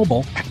 tablet, or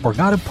mobile at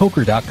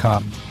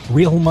BorgataPoker.com.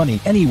 Real money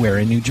anywhere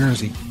in New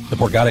Jersey. The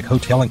Borgata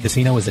Hotel and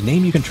Casino is a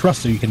name you can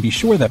trust, so you can be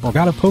sure that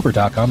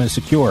BorgataPoker.com is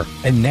secure.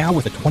 And now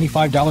with a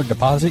 $25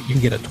 deposit, you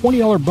can get a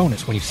 $20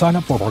 bonus when you sign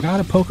up for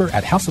Borgata Poker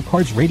at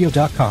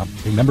HouseOfCardsRadio.com.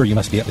 Remember, you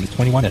must be at least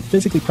 21 and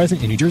physically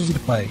present in New Jersey to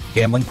play.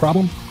 Gambling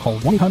problem? Call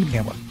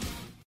 1-800-GAMBLER.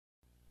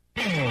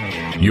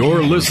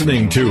 You're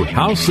listening to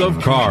House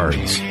of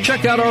Cards.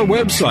 Check out our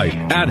website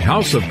at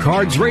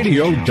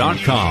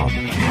HouseOfCardsRadio.com.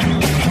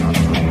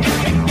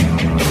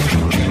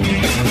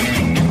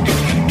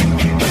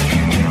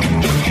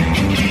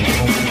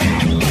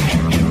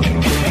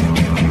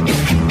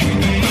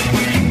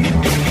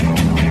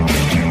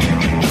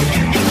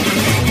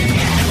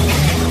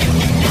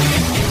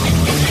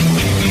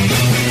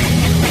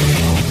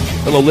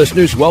 Hello,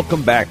 listeners.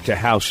 Welcome back to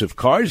House of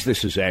Cards.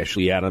 This is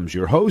Ashley Adams,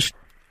 your host.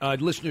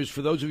 Listeners,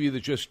 for those of you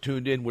that just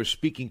tuned in, we're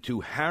speaking to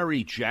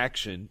Harry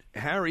Jackson.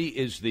 Harry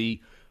is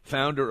the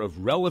founder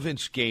of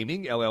Relevance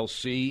Gaming,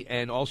 LLC,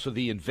 and also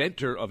the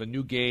inventor of a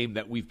new game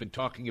that we've been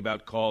talking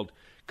about called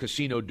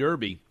Casino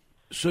Derby.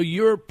 So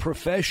your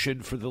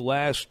profession for the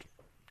last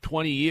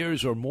 20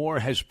 years or more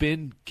has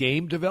been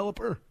game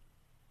developer?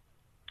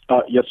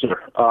 Yes, sir.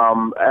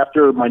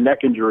 After my neck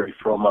injury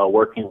from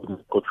working with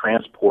medical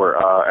transport,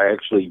 I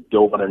actually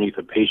dove underneath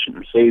a patient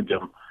and saved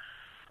him.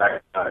 I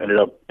ended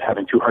up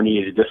having 2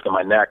 herniated discs in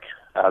my neck.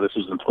 This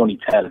was in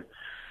 2010.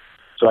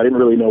 So I didn't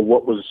really know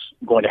what was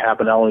going to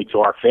happen not only to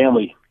our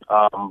family,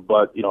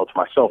 but, to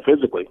myself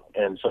physically.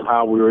 And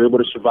somehow we were able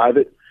to survive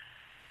it.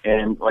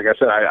 And like I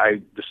said,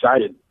 I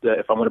decided that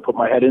if I'm going to put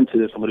my head into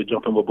this, I'm going to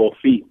jump in with both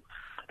feet.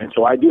 And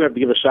so I do have to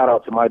give a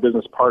shout-out to my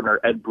business partner,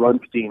 Ed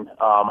Brunstein.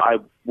 I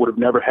would have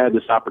never had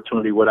this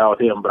opportunity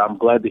without him, but I'm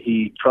glad that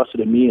he trusted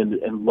in me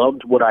and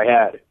loved what I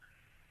had.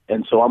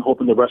 And so I'm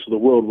hoping the rest of the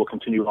world will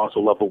continue to also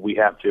love what we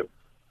have, too.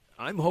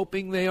 I'm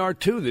hoping they are,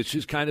 too. This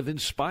is kind of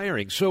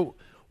inspiring. So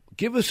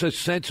give us a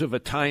sense of a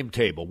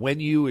timetable,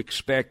 when you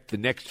expect the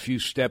next few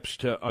steps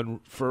to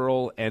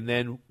unfurl, and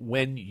then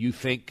when you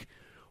think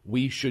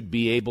we should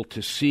be able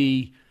to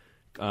see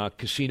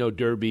Casino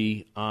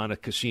Derby on a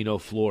casino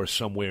floor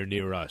somewhere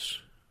near us.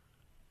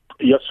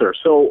 Yes, sir.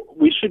 So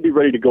we should be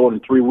ready to go in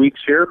 3 weeks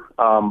here.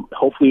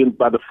 Hopefully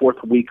by the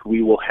 4th week,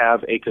 we will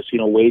have a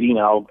casino waiting.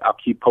 I'll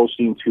keep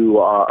posting to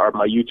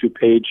my YouTube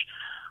page.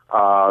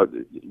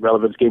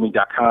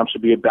 RelevanceGaming.com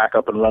should be back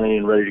up and running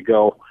and ready to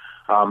go.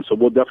 So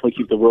we'll definitely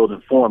keep the world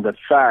informed. In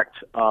fact,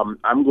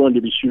 I'm going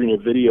to be shooting a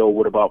video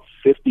with about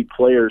 50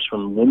 players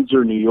from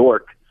Windsor, New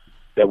York,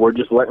 that we're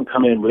just letting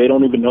come in. They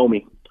don't even know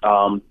me,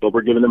 but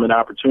we're giving them an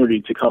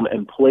opportunity to come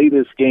and play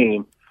this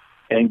game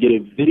and get a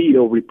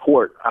video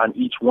report on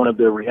each one of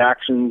their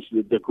reactions,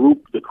 the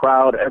group, the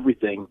crowd,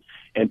 everything,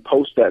 and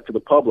post that to the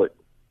public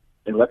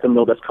and let them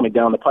know that's coming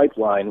down the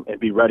pipeline and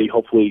be ready,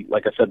 hopefully,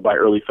 like I said, by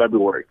early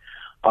February.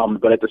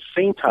 But at the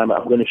same time,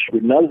 I'm going to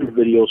shoot another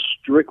video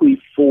strictly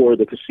for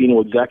the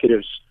casino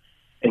executives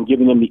and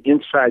giving them the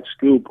inside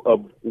scoop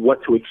of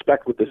what to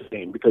expect with this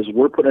game, because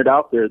we're putting it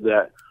out there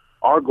that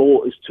our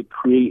goal is to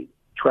create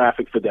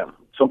traffic for them,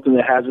 something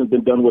that hasn't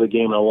been done with a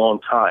game in a long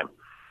time.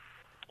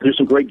 There's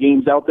some great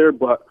games out there,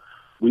 but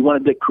we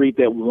wanted to create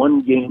that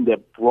one game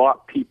that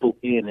brought people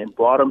in and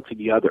brought them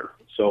together.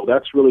 So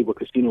that's really what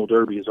Casino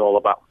Derby is all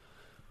about.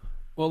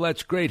 Well,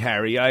 that's great,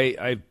 Harry.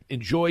 I've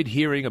enjoyed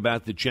hearing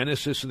about the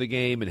genesis of the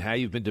game and how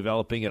you've been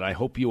developing it. I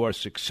hope you are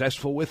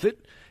successful with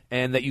it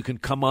and that you can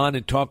come on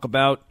and talk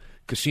about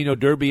Casino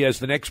Derby as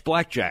the next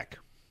blackjack.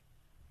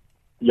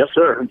 Yes,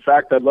 sir. In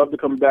fact, I'd love to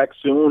come back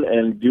soon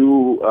and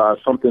do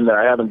something that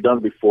I haven't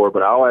done before,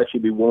 but I'll actually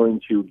be willing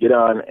to get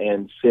on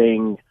and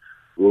sing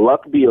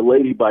Luck Be a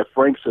Lady by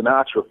Frank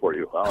Sinatra for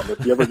you.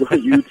 If you ever go to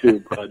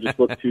YouTube, just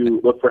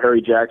look for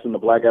Harry Jackson, the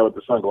black guy with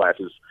the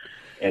sunglasses,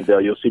 and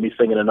you'll see me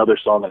singing another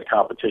song in a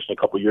competition a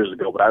couple years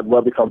ago. But I'd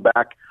love to come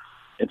back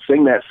and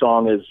sing that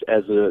song as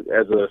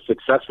a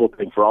successful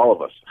thing for all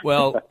of us.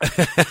 Well,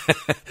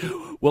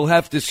 we'll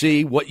have to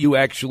see what you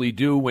actually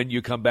do when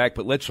you come back,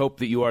 but let's hope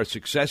that you are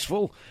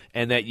successful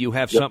and that you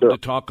have something to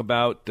talk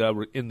about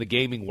in the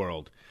gaming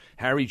world.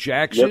 Harry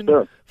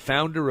Jackson,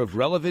 founder of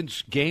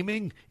Relevance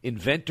Gaming,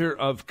 inventor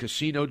of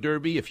Casino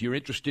Derby. If you're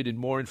interested in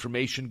more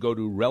information, go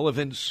to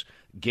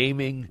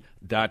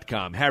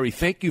relevancegaming.com. Harry,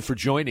 thank you for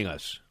joining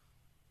us.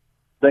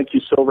 Thank you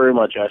so very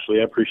much,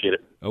 Ashley. I appreciate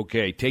it.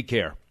 Okay, take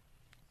care.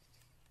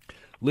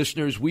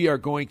 Listeners, we are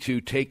going to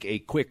take a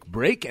quick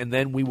break, and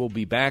then we will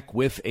be back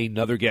with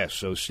another guest,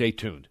 so stay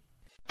tuned.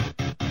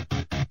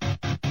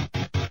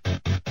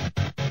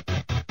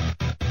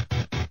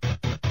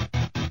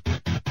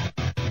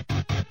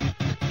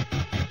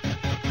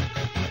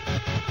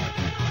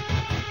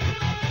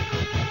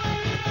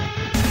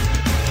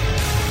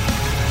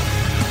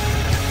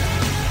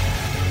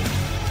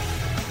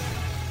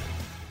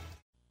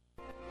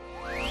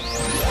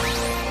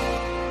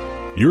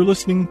 You're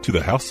listening to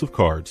the House of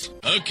Cards.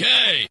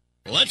 Okay,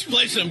 let's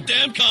play some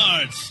damn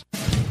cards.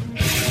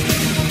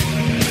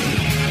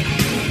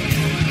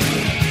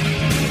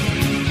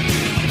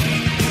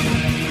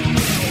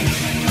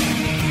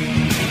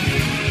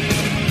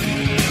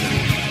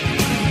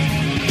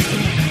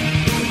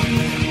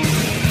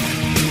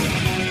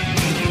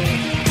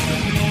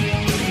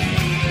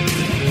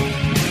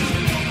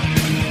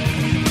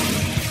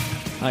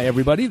 Hi,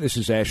 everybody. This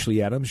is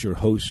Ashley Adams, your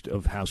host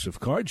of House of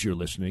Cards. You're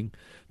listening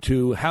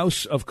to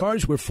House of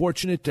Cards. We're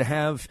fortunate to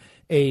have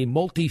a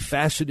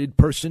multifaceted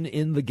person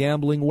in the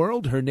gambling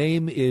world. Her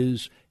name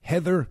is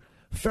Heather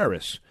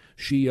Ferris.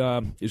 She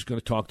is going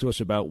to talk to us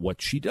about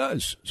what she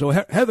does. So,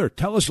 Heather,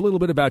 tell us a little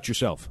bit about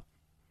yourself.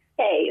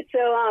 Hey, so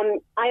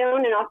I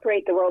own and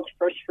operate the world's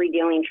first free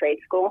dealing trade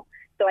school.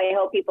 So I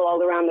help people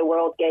all around the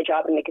world get a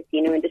job in the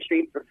casino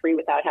industry for free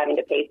without having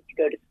to pay to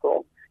go to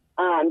school.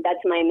 That's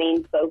my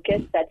main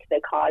focus. That's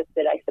the cause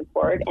that I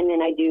support. And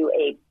then I do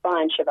a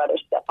bunch of other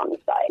stuff on the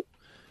side.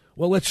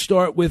 Well, let's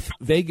start with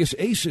Vegas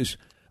Aces.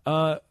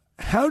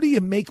 How do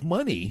you make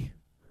money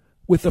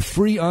with a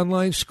free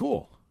online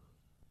school?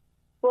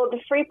 Well, the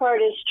free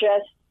part is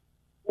just,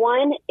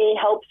 one, it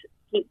helps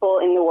people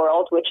in the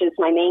world, which is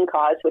my main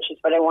cause, which is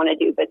what I want to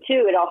do. But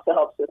two, it also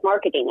helps with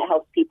marketing. It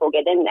helps people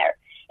get in there.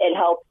 It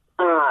helps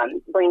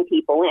bring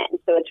people in.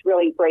 So it's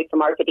really great for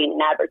marketing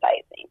and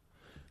advertising.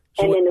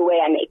 And then the way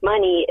I make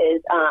money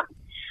is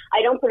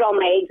I don't put all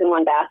my eggs in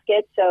one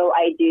basket. So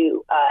I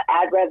do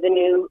ad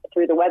revenue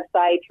through the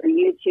website, through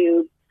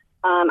YouTube.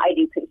 I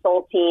do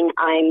consulting.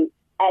 I'm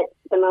at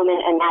the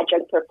moment an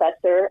adjunct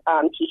professor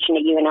teaching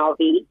at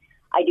UNLV.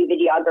 I do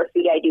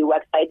videography. I do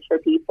websites for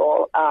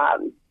people.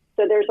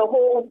 So there's a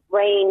whole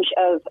range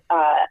of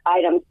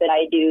items that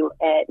I do,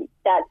 and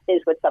that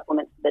is what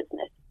supplements the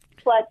business.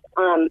 Plus,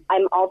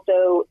 I'm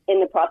also in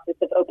the process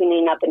of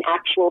opening up an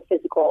actual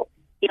physical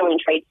dealing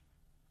trade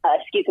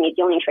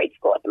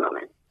school at the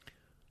moment.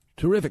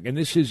 Terrific. And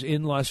this is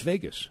in Las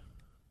Vegas?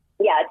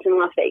 Yeah, it's in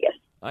Las Vegas.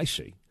 I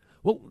see.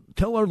 Well,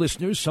 tell our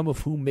listeners, some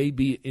of whom may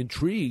be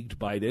intrigued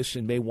by this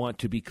and may want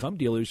to become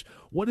dealers,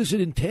 what does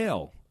it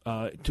entail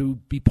to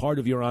be part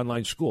of your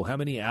online school? How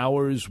many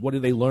hours? What do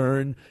they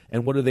learn?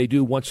 And what do they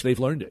do once they've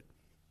learned it?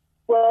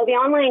 Well, the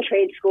online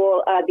trade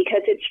school,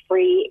 because it's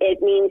free,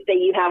 it means that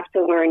you have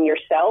to learn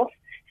yourself.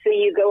 So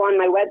you go on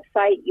my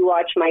website, you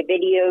watch my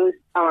videos.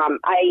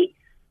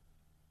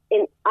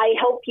 I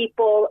help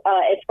people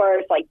as far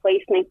as like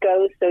placement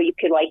goes. So you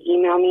could like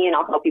email me and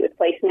I'll help you with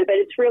placement. But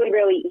it's really,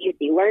 really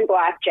easy. Learn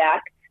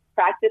blackjack,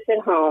 practice at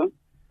home.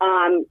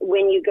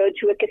 When you go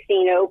to a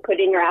casino, put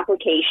in your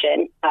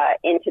application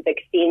into the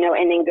casino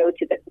and then go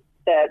to the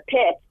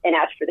pit and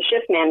ask for the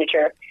shift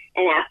manager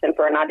and ask them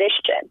for an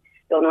audition.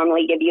 They'll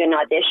normally give you an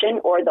audition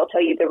or they'll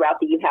tell you the route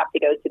that you have to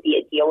go to be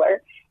a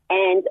dealer.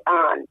 And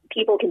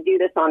people can do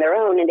this on their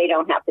own and they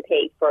don't have to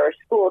pay for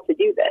school to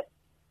do this.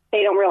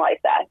 They don't realize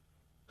that.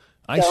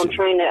 I'm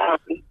trying to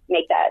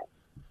make that.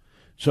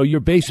 So you're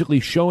basically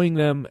showing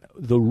them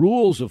the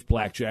rules of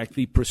blackjack,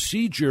 the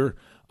procedure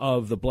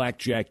of the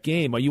blackjack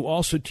game. Are you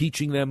also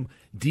teaching them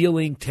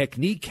dealing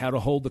technique, how to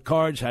hold the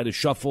cards, how to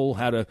shuffle,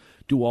 how to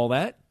do all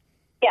that?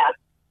 Yeah,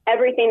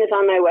 everything is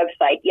on my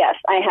website. Yes,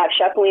 I have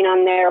shuffling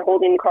on there,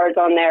 holding cards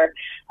on there,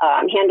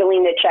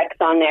 handling the checks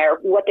on there,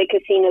 what the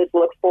casinos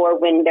look for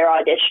when they're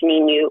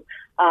auditioning you.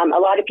 A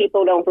lot of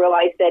people don't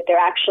realize that they're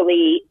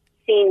actually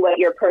seeing what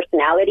your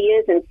personality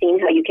is and seeing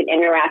how you can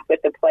interact with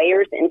the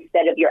players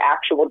instead of your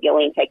actual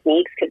dealing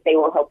techniques, because they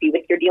will help you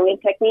with your dealing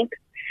techniques.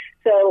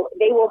 So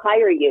they will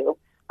hire you,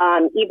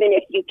 even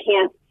if you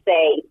can't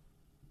say,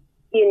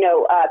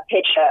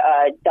 pitch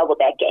a double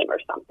deck game or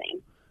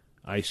something.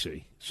 I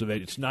see. So that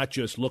it's not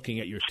just looking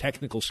at your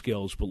technical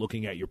skills, but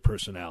looking at your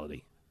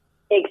personality.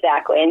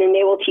 Exactly. And then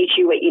they will teach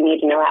you what you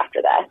need to know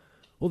after that.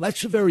 Well,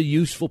 that's a very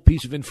useful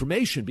piece of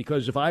information,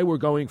 because if I were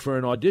going for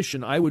an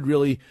audition, I would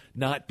really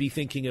not be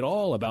thinking at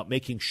all about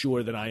making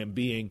sure that I am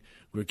being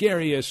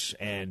gregarious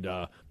and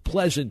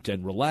pleasant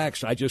and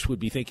relaxed. I just would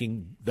be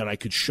thinking that I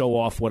could show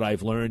off what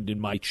I've learned in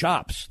my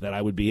chops, that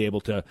I would be able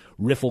to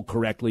riffle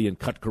correctly and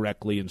cut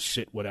correctly and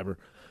sit whatever.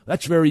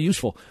 That's very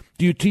useful.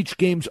 Do you teach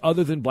games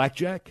other than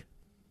blackjack?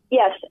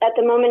 Yes, at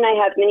the moment I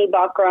have mini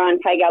baccarat and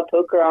Pai Gow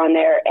poker on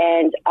there,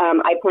 and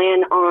I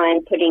plan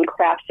on putting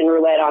craps and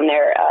roulette on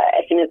there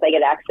as soon as I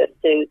get access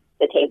to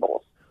the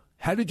tables.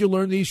 How did you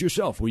learn these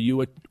yourself? Were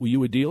you a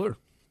dealer?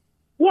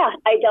 Yeah,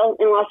 I dealt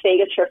in Las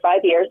Vegas for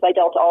 5 years. I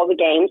dealt all the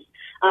games.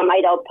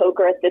 I dealt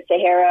poker at the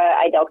Sahara.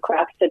 I dealt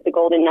craps at the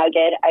Golden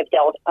Nugget. I've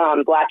dealt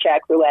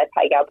blackjack, roulette,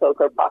 Pai Gow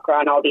poker,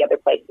 baccarat, and all the other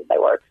places I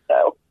work.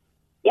 So,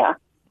 yeah.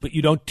 But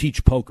you don't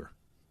teach poker?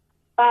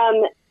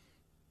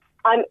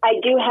 I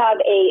do have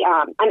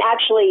I'm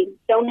actually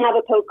don't have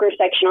a poker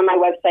section on my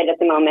website at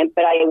the moment,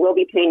 but I will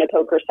be putting a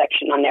poker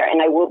section on there, and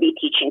I will be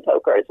teaching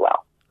poker as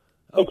well.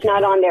 Okay. It's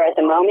not on there at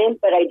the moment,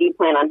 but I do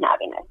plan on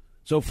having it.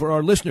 So for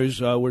our listeners,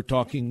 we're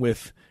talking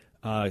with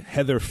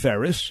Heather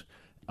Ferris.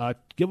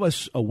 Give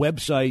us a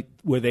website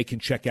where they can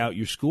check out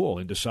your school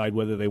and decide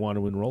whether they want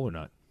to enroll or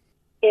not.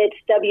 It's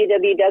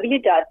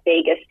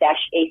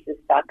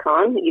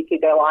www.vegas-aces.com. You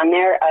could go on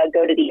there,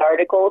 go to the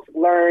articles,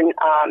 learn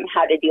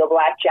how to deal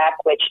blackjack,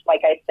 which,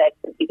 like I said,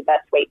 would be the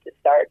best way to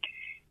start.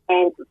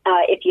 And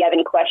if you have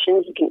any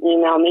questions, you can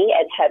email me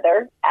at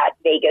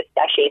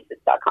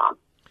heather@vegas-aces.com.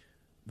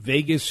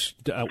 Vegas,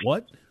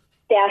 what?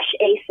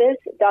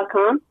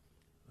 -aces.com.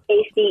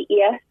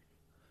 ACES.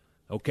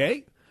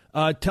 Okay.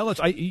 Tell us,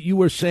 you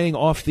were saying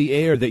off the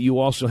air that you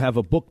also have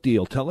a book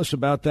deal. Tell us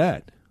about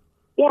that.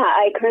 Yeah,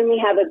 I currently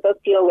have a book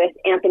deal with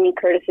Anthony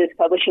Curtis's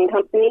publishing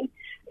company.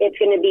 It's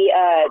going to be,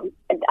 I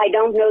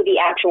don't know the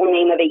actual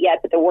name of it yet,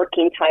 but the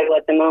working title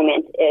at the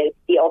moment is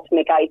The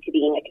Ultimate Guide to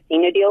Being a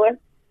Casino Dealer.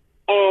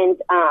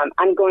 And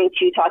I'm going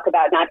to talk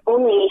about not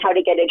only how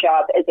to get a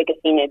job as a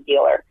casino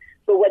dealer,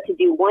 but what to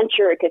do once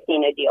you're a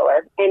casino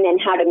dealer, and then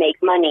how to make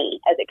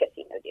money as a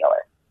casino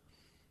dealer.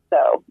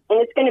 So,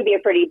 and it's going to be a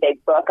pretty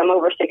big book. I'm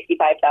over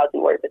 65,000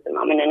 words at the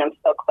moment, and I'm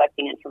still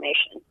collecting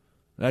information.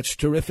 That's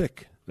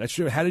terrific. That's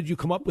true. How did you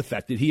come up with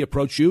that? Did he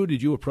approach you? Or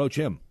did you approach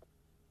him?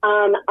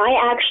 I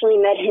actually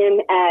met him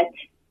at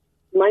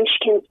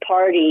Munchkin's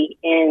party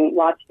in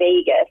Las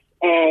Vegas,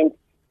 and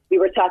we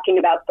were talking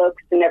about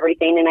books and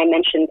everything, and I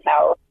mentioned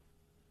how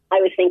I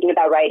was thinking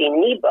about writing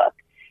an ebook.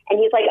 And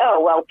he's like,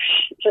 oh, well,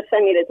 just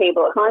send me the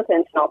table of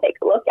contents, and I'll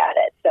take a look at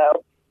it. So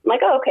I'm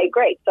like, oh, okay,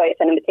 great. So I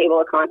sent him the table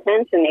of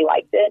contents, and they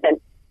liked it.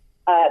 And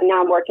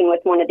now I'm working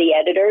with one of the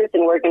editors,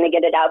 and we're going to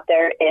get it out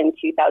there in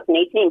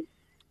 2018.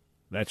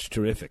 That's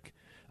terrific.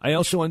 I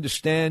also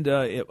understand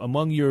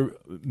among your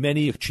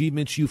many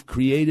achievements, you've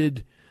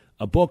created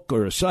a book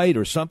or a site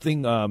or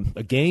something,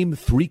 a game,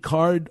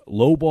 3-card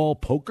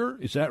lowball poker.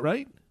 Is that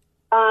right?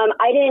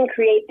 I didn't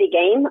create the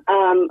game.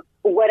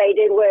 What I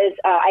did was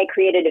I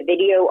created a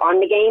video on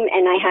the game,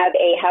 and I have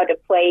a how to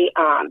play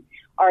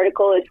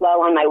article as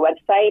well on my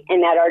website,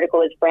 and that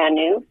article is brand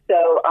new.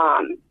 So,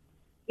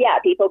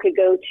 people could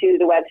go to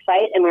the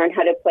website and learn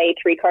how to play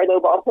 3-card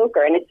lowball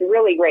poker, and it's a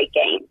really great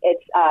game.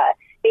 It's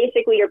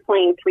basically you're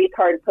playing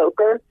 3-card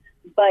poker,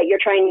 but you're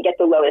trying to get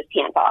the lowest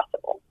hand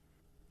possible.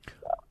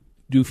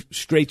 Do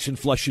straights and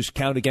flushes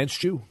count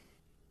against you?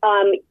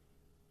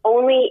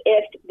 Only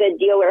if the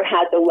dealer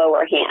has a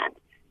lower hand.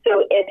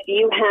 So if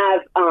you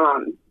have,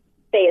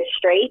 say, a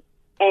straight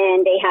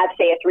and they have,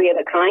 say, a 3 of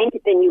a kind,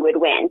 then you would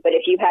win. But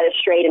if you had a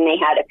straight and they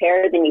had a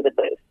pair, then you would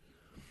lose.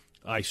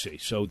 I see.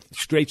 So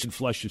straights and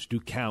flushes do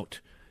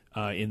count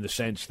in the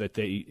sense that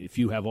if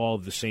you have all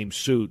of the same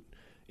suit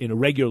in a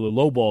regular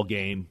lowball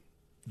game,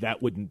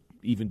 that wouldn't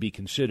even be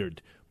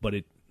considered. But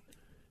it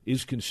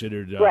is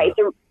considered. Right.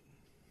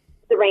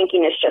 The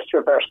ranking is just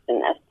reversed in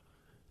this.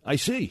 I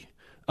see.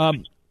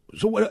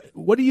 So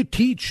what do you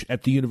teach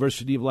at the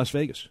University of Las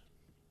Vegas?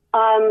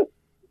 The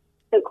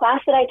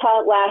class that I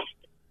taught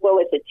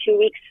 2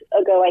 weeks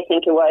ago, I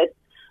think it was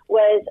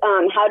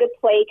how to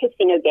play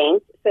casino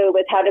games. So it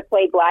was how to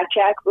play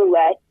blackjack,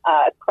 roulette,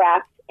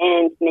 craps,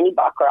 and mini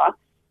baccarat.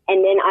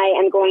 And then I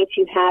am going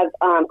to have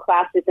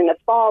classes in the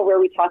fall where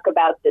we talk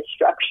about the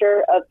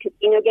structure of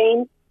casino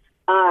games,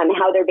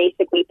 how they're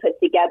basically put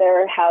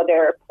together, how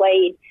they're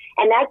played.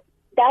 And that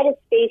is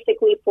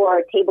basically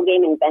for table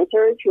game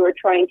inventors who are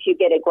trying to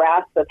get a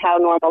grasp of how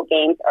normal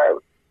games are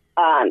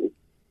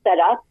set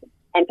up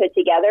and put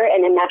together,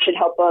 and then that should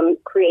help them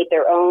create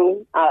their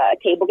own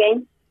table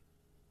game.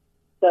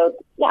 So,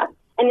 yeah.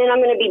 And then I'm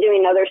going to be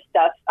doing other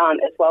stuff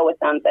as well with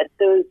them, but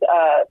those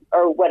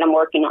are what I'm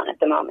working on at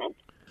the moment.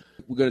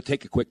 We're going to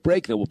take a quick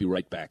break, then we'll be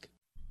right back.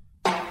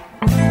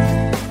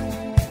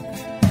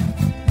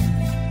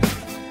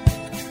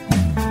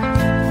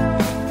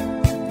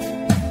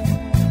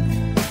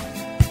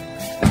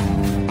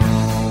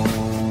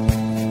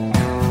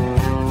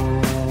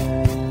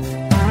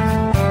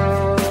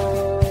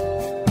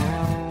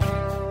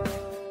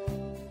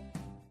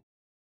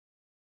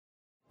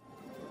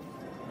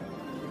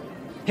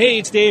 Hey,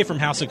 it's Dave from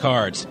House of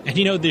Cards, and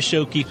you know this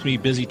show keeps me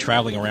busy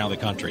traveling around the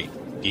country.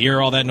 You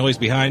hear all that noise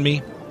behind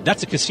me?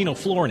 That's a casino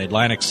floor in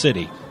Atlantic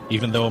City.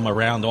 Even though I'm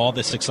around all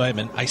this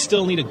excitement, I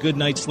still need a good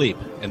night's sleep,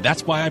 and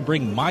that's why I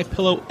bring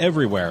MyPillow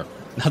everywhere.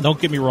 Now, don't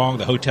get me wrong,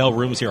 the hotel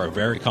rooms here are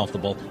very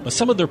comfortable, but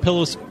some of their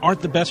pillows aren't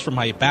the best for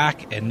my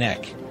back and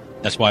neck.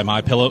 That's why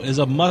MyPillow is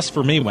a must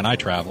for me when I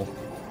travel.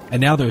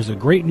 And now there's a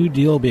great new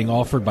deal being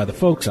offered by the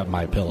folks at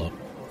MyPillow.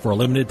 For a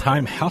limited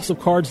time, House of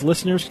Cards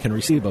listeners can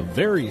receive a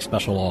very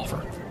special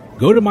offer.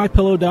 Go to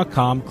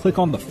MyPillow.com, click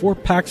on the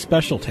 4-pack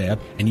special tab,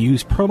 and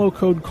use promo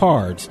code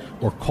CARDS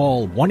or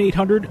call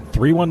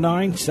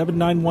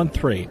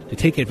 1-800-319-7913 to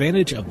take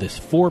advantage of this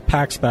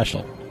 4-pack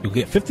special. You'll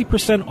get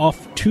 50%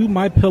 off 2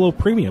 MyPillow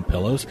premium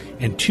pillows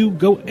and 2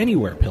 Go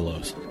Anywhere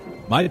pillows.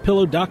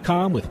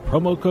 MyPillow.com with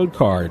promo code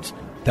CARDS.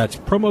 That's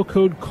promo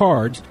code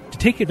CARDS to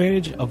take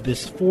advantage of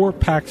this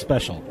 4-pack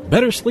special.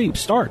 Better sleep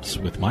starts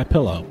with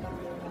MyPillow.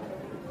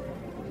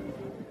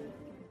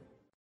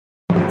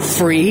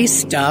 Free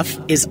stuff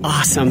is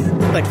awesome,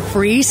 but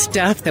free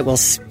stuff that will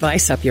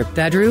spice up your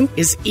bedroom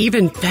is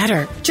even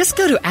better. Just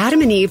go to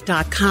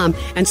adamandeve.com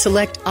and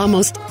select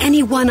almost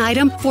any one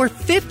item for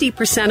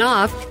 50%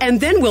 off,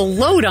 and then we'll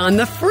load on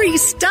the free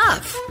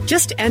stuff.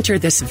 Just enter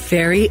this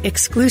very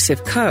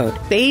exclusive code,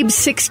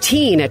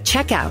 BABE16 at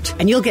checkout,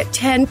 and you'll get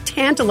 10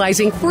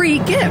 tantalizing free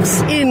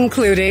gifts,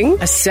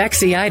 including a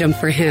sexy item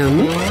for him,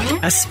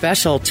 a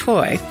special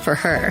toy for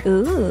her,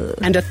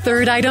 and a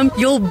third item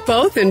you'll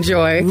both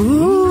enjoy.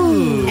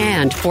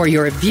 And for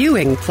your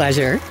viewing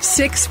pleasure,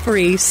 6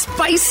 free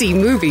spicy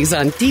movies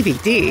on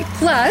DVD,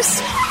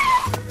 plus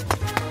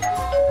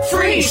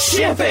free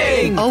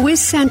shipping!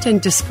 Always sent in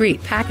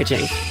discreet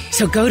packaging.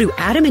 So go to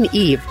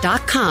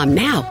adamandeve.com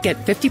now.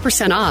 Get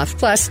 50% off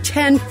plus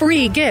 10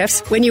 free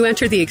gifts when you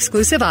enter the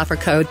exclusive offer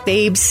code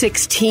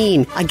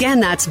BABE16. Again,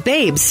 that's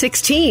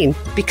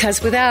BABE16.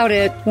 Because without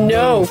it,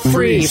 no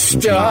free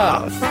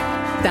stuff.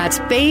 That's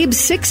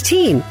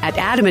BABE16 at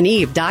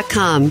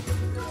adamandeve.com.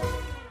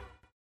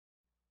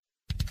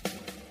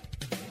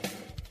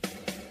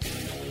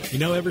 You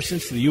know, ever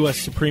since the U.S.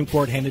 Supreme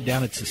Court handed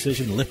down its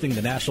decision lifting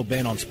the national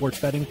ban on sports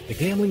betting, the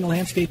gambling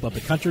landscape of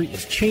the country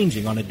is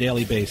changing on a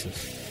daily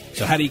basis.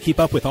 So how do you keep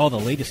up with all the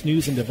latest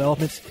news and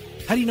developments?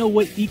 How do you know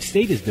what each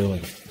state is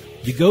doing?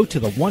 You go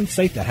to the one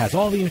site that has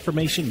all the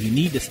information you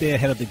need to stay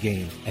ahead of the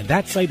game, and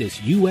that site is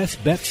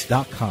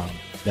usbets.com.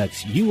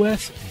 That's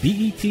usbets.com.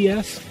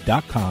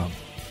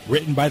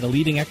 Written by the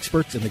leading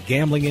experts in the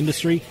gambling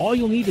industry, all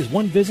you'll need is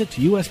one visit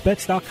to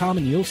usbets.com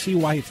and you'll see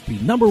why it's the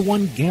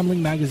 #1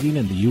 gambling magazine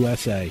in the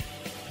USA.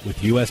 With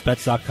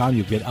USBets.com,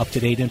 you'll get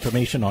up-to-date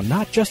information on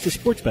not just the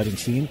sports betting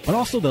scene, but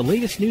also the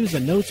latest news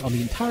and notes on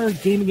the entire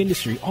gaming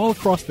industry all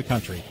across the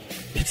country.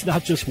 It's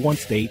not just one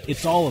state,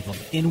 it's all of them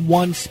in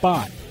one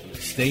spot.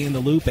 Stay in the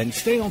loop and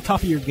stay on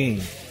top of your game.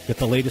 Get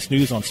the latest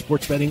news on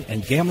sports betting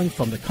and gambling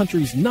from the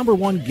country's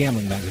 #1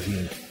 gambling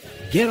magazine.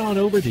 Get on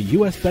over to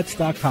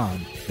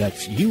USBets.com.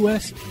 That's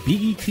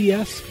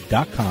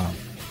USBETS.com.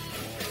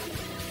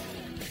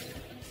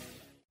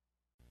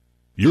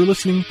 You're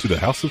listening to the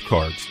House of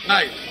Cards.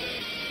 Knife.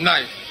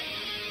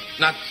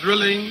 Not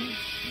thrilling,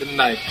 but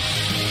knife.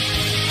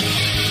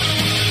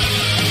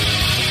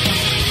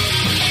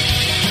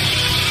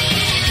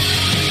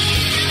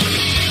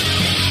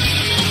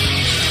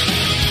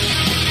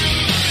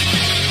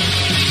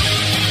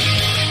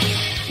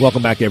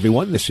 Welcome back,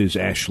 everyone. This is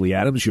Ashley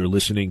Adams. You're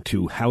listening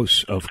to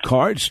House of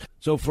Cards.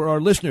 So for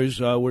our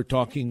listeners, we're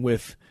talking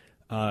with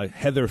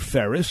Heather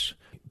Ferris.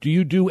 Do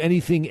you do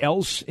anything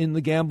else in the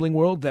gambling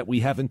world that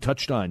we haven't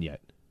touched on yet?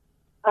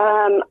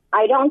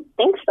 I don't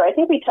think so. I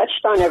think we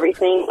touched on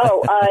everything.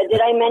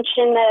 Did I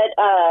mention that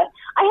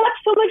I have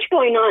so much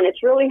going on?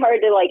 It's really hard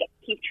to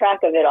keep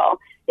track of it all.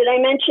 Did I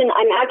mention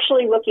I'm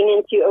actually looking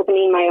into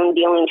opening my own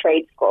dealing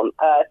trade school,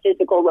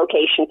 physical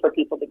location for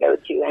people to go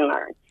to and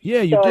learn?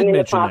 Yeah, you did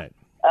mention that.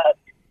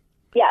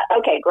 Yeah,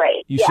 okay,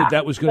 great. You said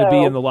that was going to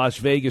be in the Las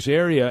Vegas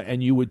area,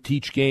 and you would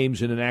teach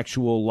games in an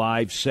actual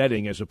live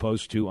setting as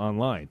opposed to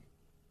online.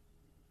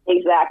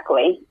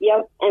 Exactly.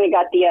 Yep. And I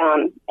got the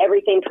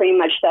everything pretty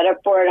much set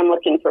up for it. I'm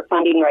looking for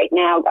funding right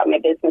now. Got my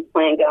business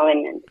plan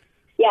going, and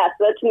so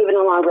that's moving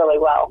along really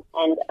well.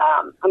 And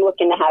I'm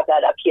looking to have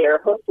that up here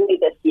hopefully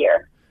this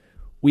year.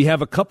 We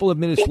have a couple of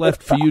minutes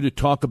left for you to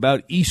talk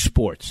about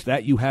esports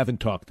that you haven't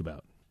talked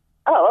about.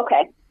 Oh,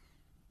 okay.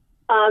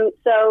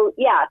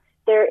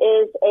 There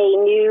is a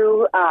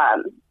new.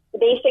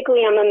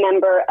 Basically, I'm a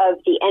member of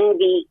the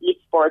NV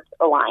Esports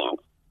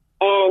Alliance,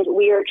 and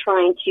we are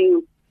trying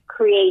to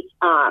create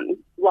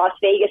Las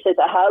Vegas as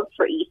a hub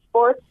for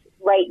esports.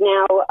 Right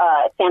now,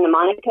 Santa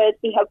Monica is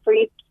the hub for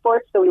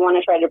esports, so we want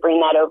to try to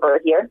bring that over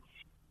here.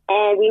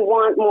 And we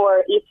want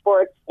more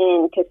esports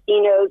in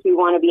casinos. We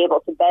want to be able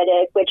to bet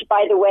it, which,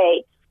 by the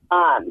way,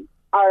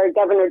 our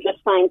governor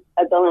just signed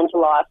a bill into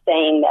law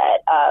saying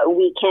that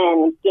we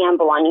can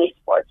gamble on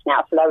esports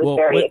now. So that was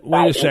very exciting.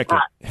 Wait a second.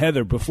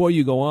 Heather, before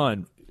you go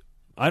on,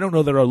 I don't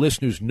know that our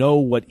listeners know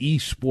what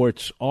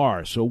esports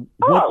are. So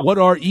what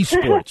are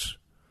esports?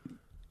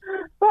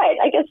 Right.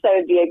 I guess that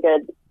would be a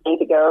good thing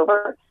to go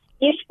over.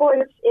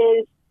 Esports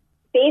is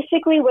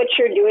basically what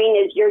you're doing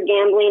is you're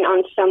gambling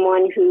on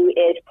someone who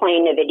is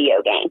playing a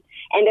video game.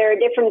 And there are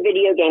different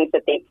video games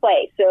that they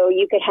play. So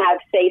you could have,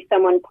 say,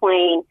 someone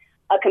playing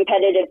a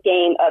competitive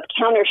game of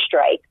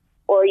Counter-Strike,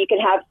 or you could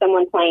have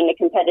someone playing a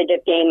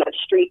competitive game of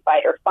Street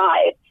Fighter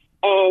V,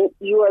 and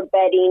you are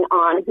betting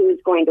on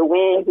who's going to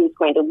win, who's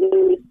going to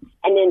lose,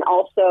 and then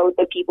also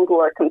the people who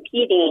are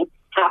competing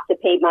have to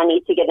pay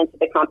money to get into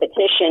the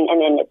competition, and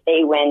then if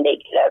they win, they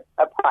get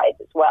a prize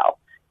as well.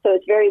 So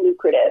it's very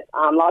lucrative,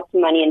 lots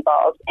of money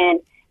involved, and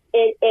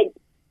it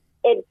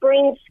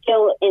brings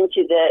skill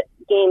into the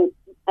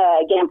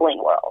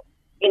gambling world.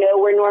 You know,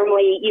 where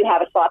normally you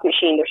have a slot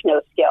machine, there's no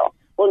skill.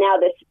 Well, now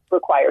this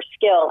requires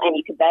skill, and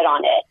you can bet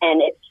on it,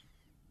 and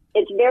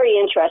it's very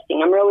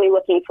interesting. I'm really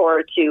looking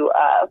forward to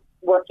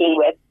working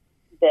with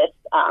this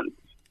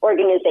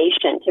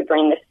organization to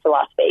bring this to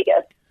Las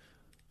Vegas.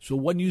 So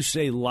when you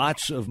say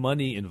lots of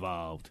money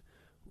involved,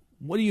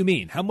 what do you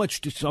mean? How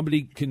much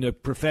can a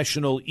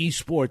professional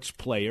esports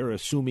player,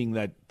 assuming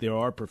that there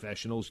are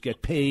professionals,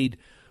 get paid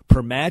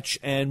per match?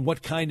 And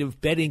what kind of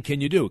betting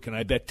can you do? Can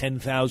I bet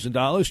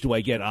 $10,000? Do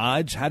I get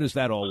odds? How does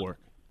that all work?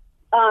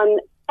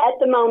 At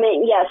the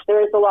moment, yes,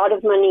 there is a lot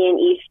of money in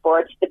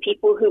esports. The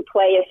people who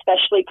play,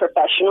 especially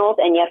professionals,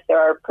 and yes, there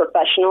are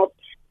professionals,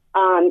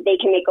 they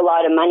can make a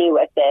lot of money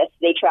with this.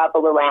 They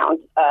travel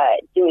around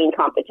doing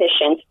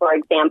competitions. For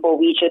example,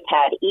 we just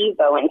had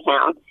EVO in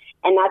town,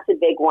 and that's a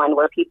big one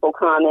where people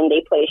come and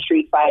they play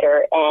Street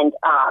Fighter, and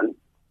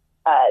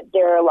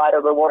there are a lot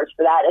of rewards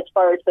for that. As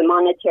far as the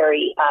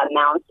monetary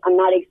amounts, I'm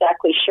not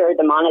exactly sure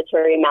the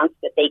monetary amounts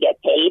that they get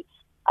paid.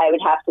 I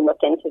would have to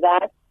look into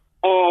that.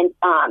 And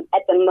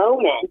at the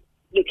moment,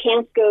 you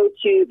can't go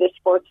to the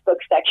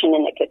sportsbook section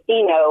in the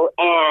casino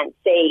and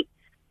say,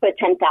 put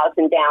 $10,000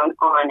 down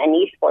on an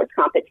esports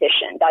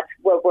competition. That's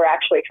what we're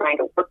actually trying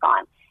to work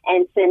on.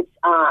 And since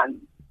our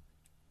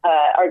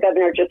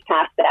governor just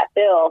passed that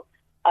bill,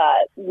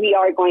 we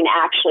are going to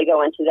actually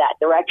go into that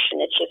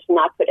direction. It's just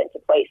not put into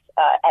place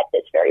at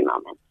this very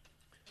moment.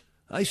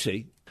 I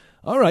see.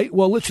 All right.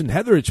 Well, listen,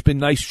 Heather, it's been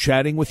nice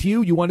chatting with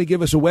you. You want to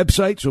give us a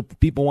website so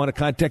people want to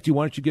contact you?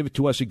 Why don't you give it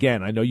to us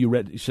again? I know you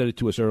said it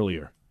to us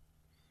earlier.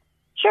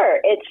 Sure.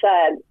 It's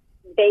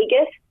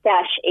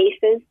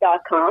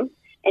Vegas-Aces.com.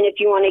 And if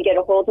you want to get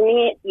a hold of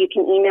me, you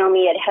can email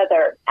me at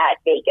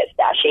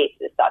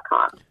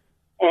Heather@Vegas-Aces.com.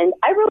 And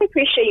I really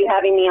appreciate you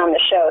having me on the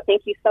show.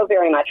 Thank you so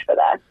very much for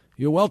that.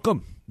 You're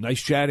welcome.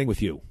 Nice chatting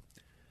with you.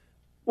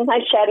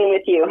 Nice chatting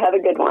with you. Have a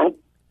good one.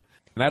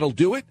 That'll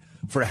do it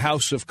for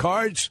House of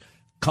Cards.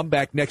 Come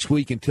back next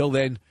week. Until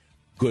then,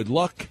 Good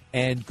luck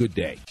and good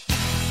day.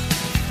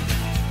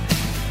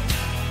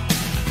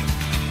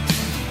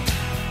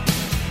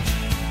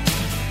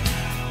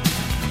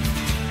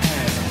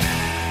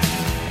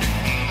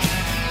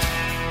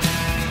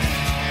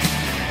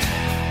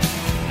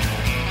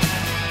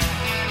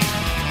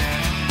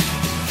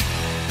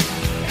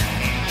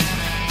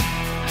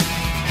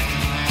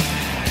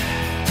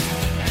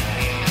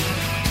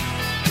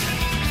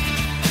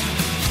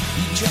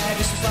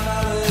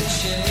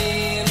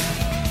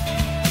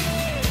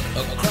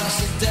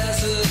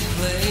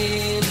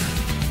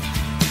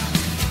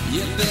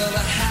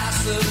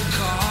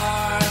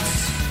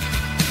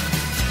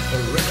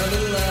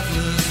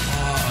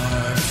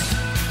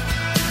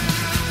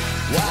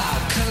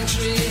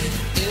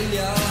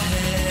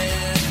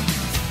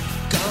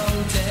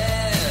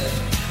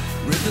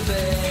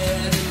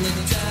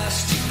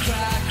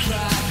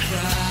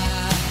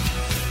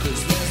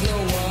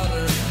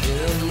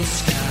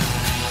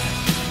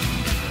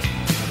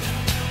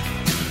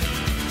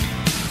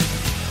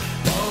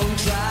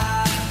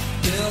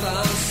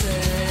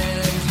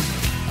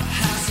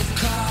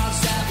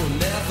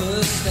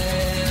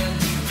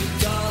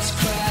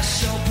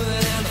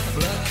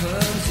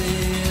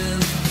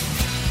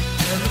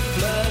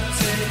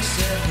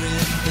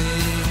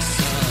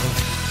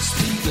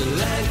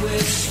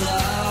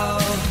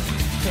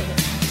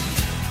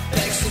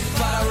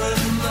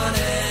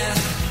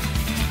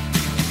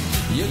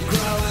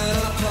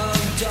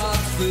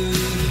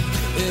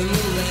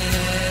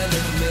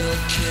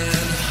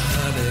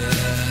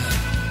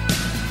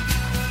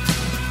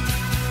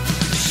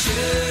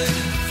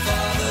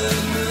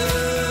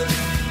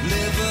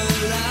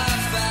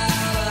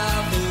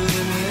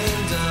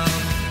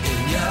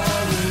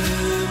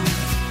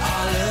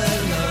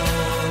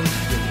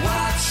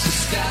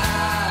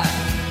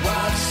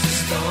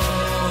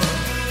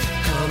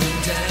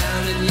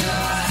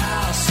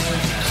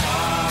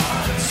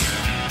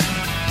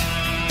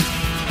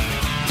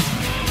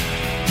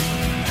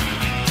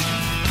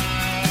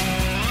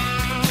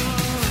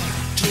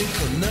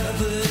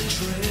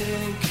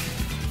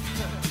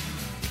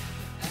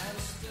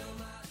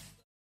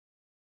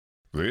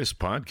 This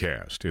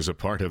podcast is a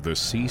part of the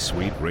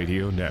C-Suite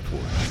Radio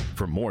Network.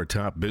 For more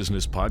top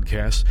business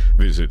podcasts,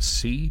 visit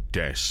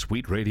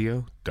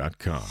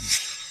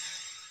c-suiteradio.com.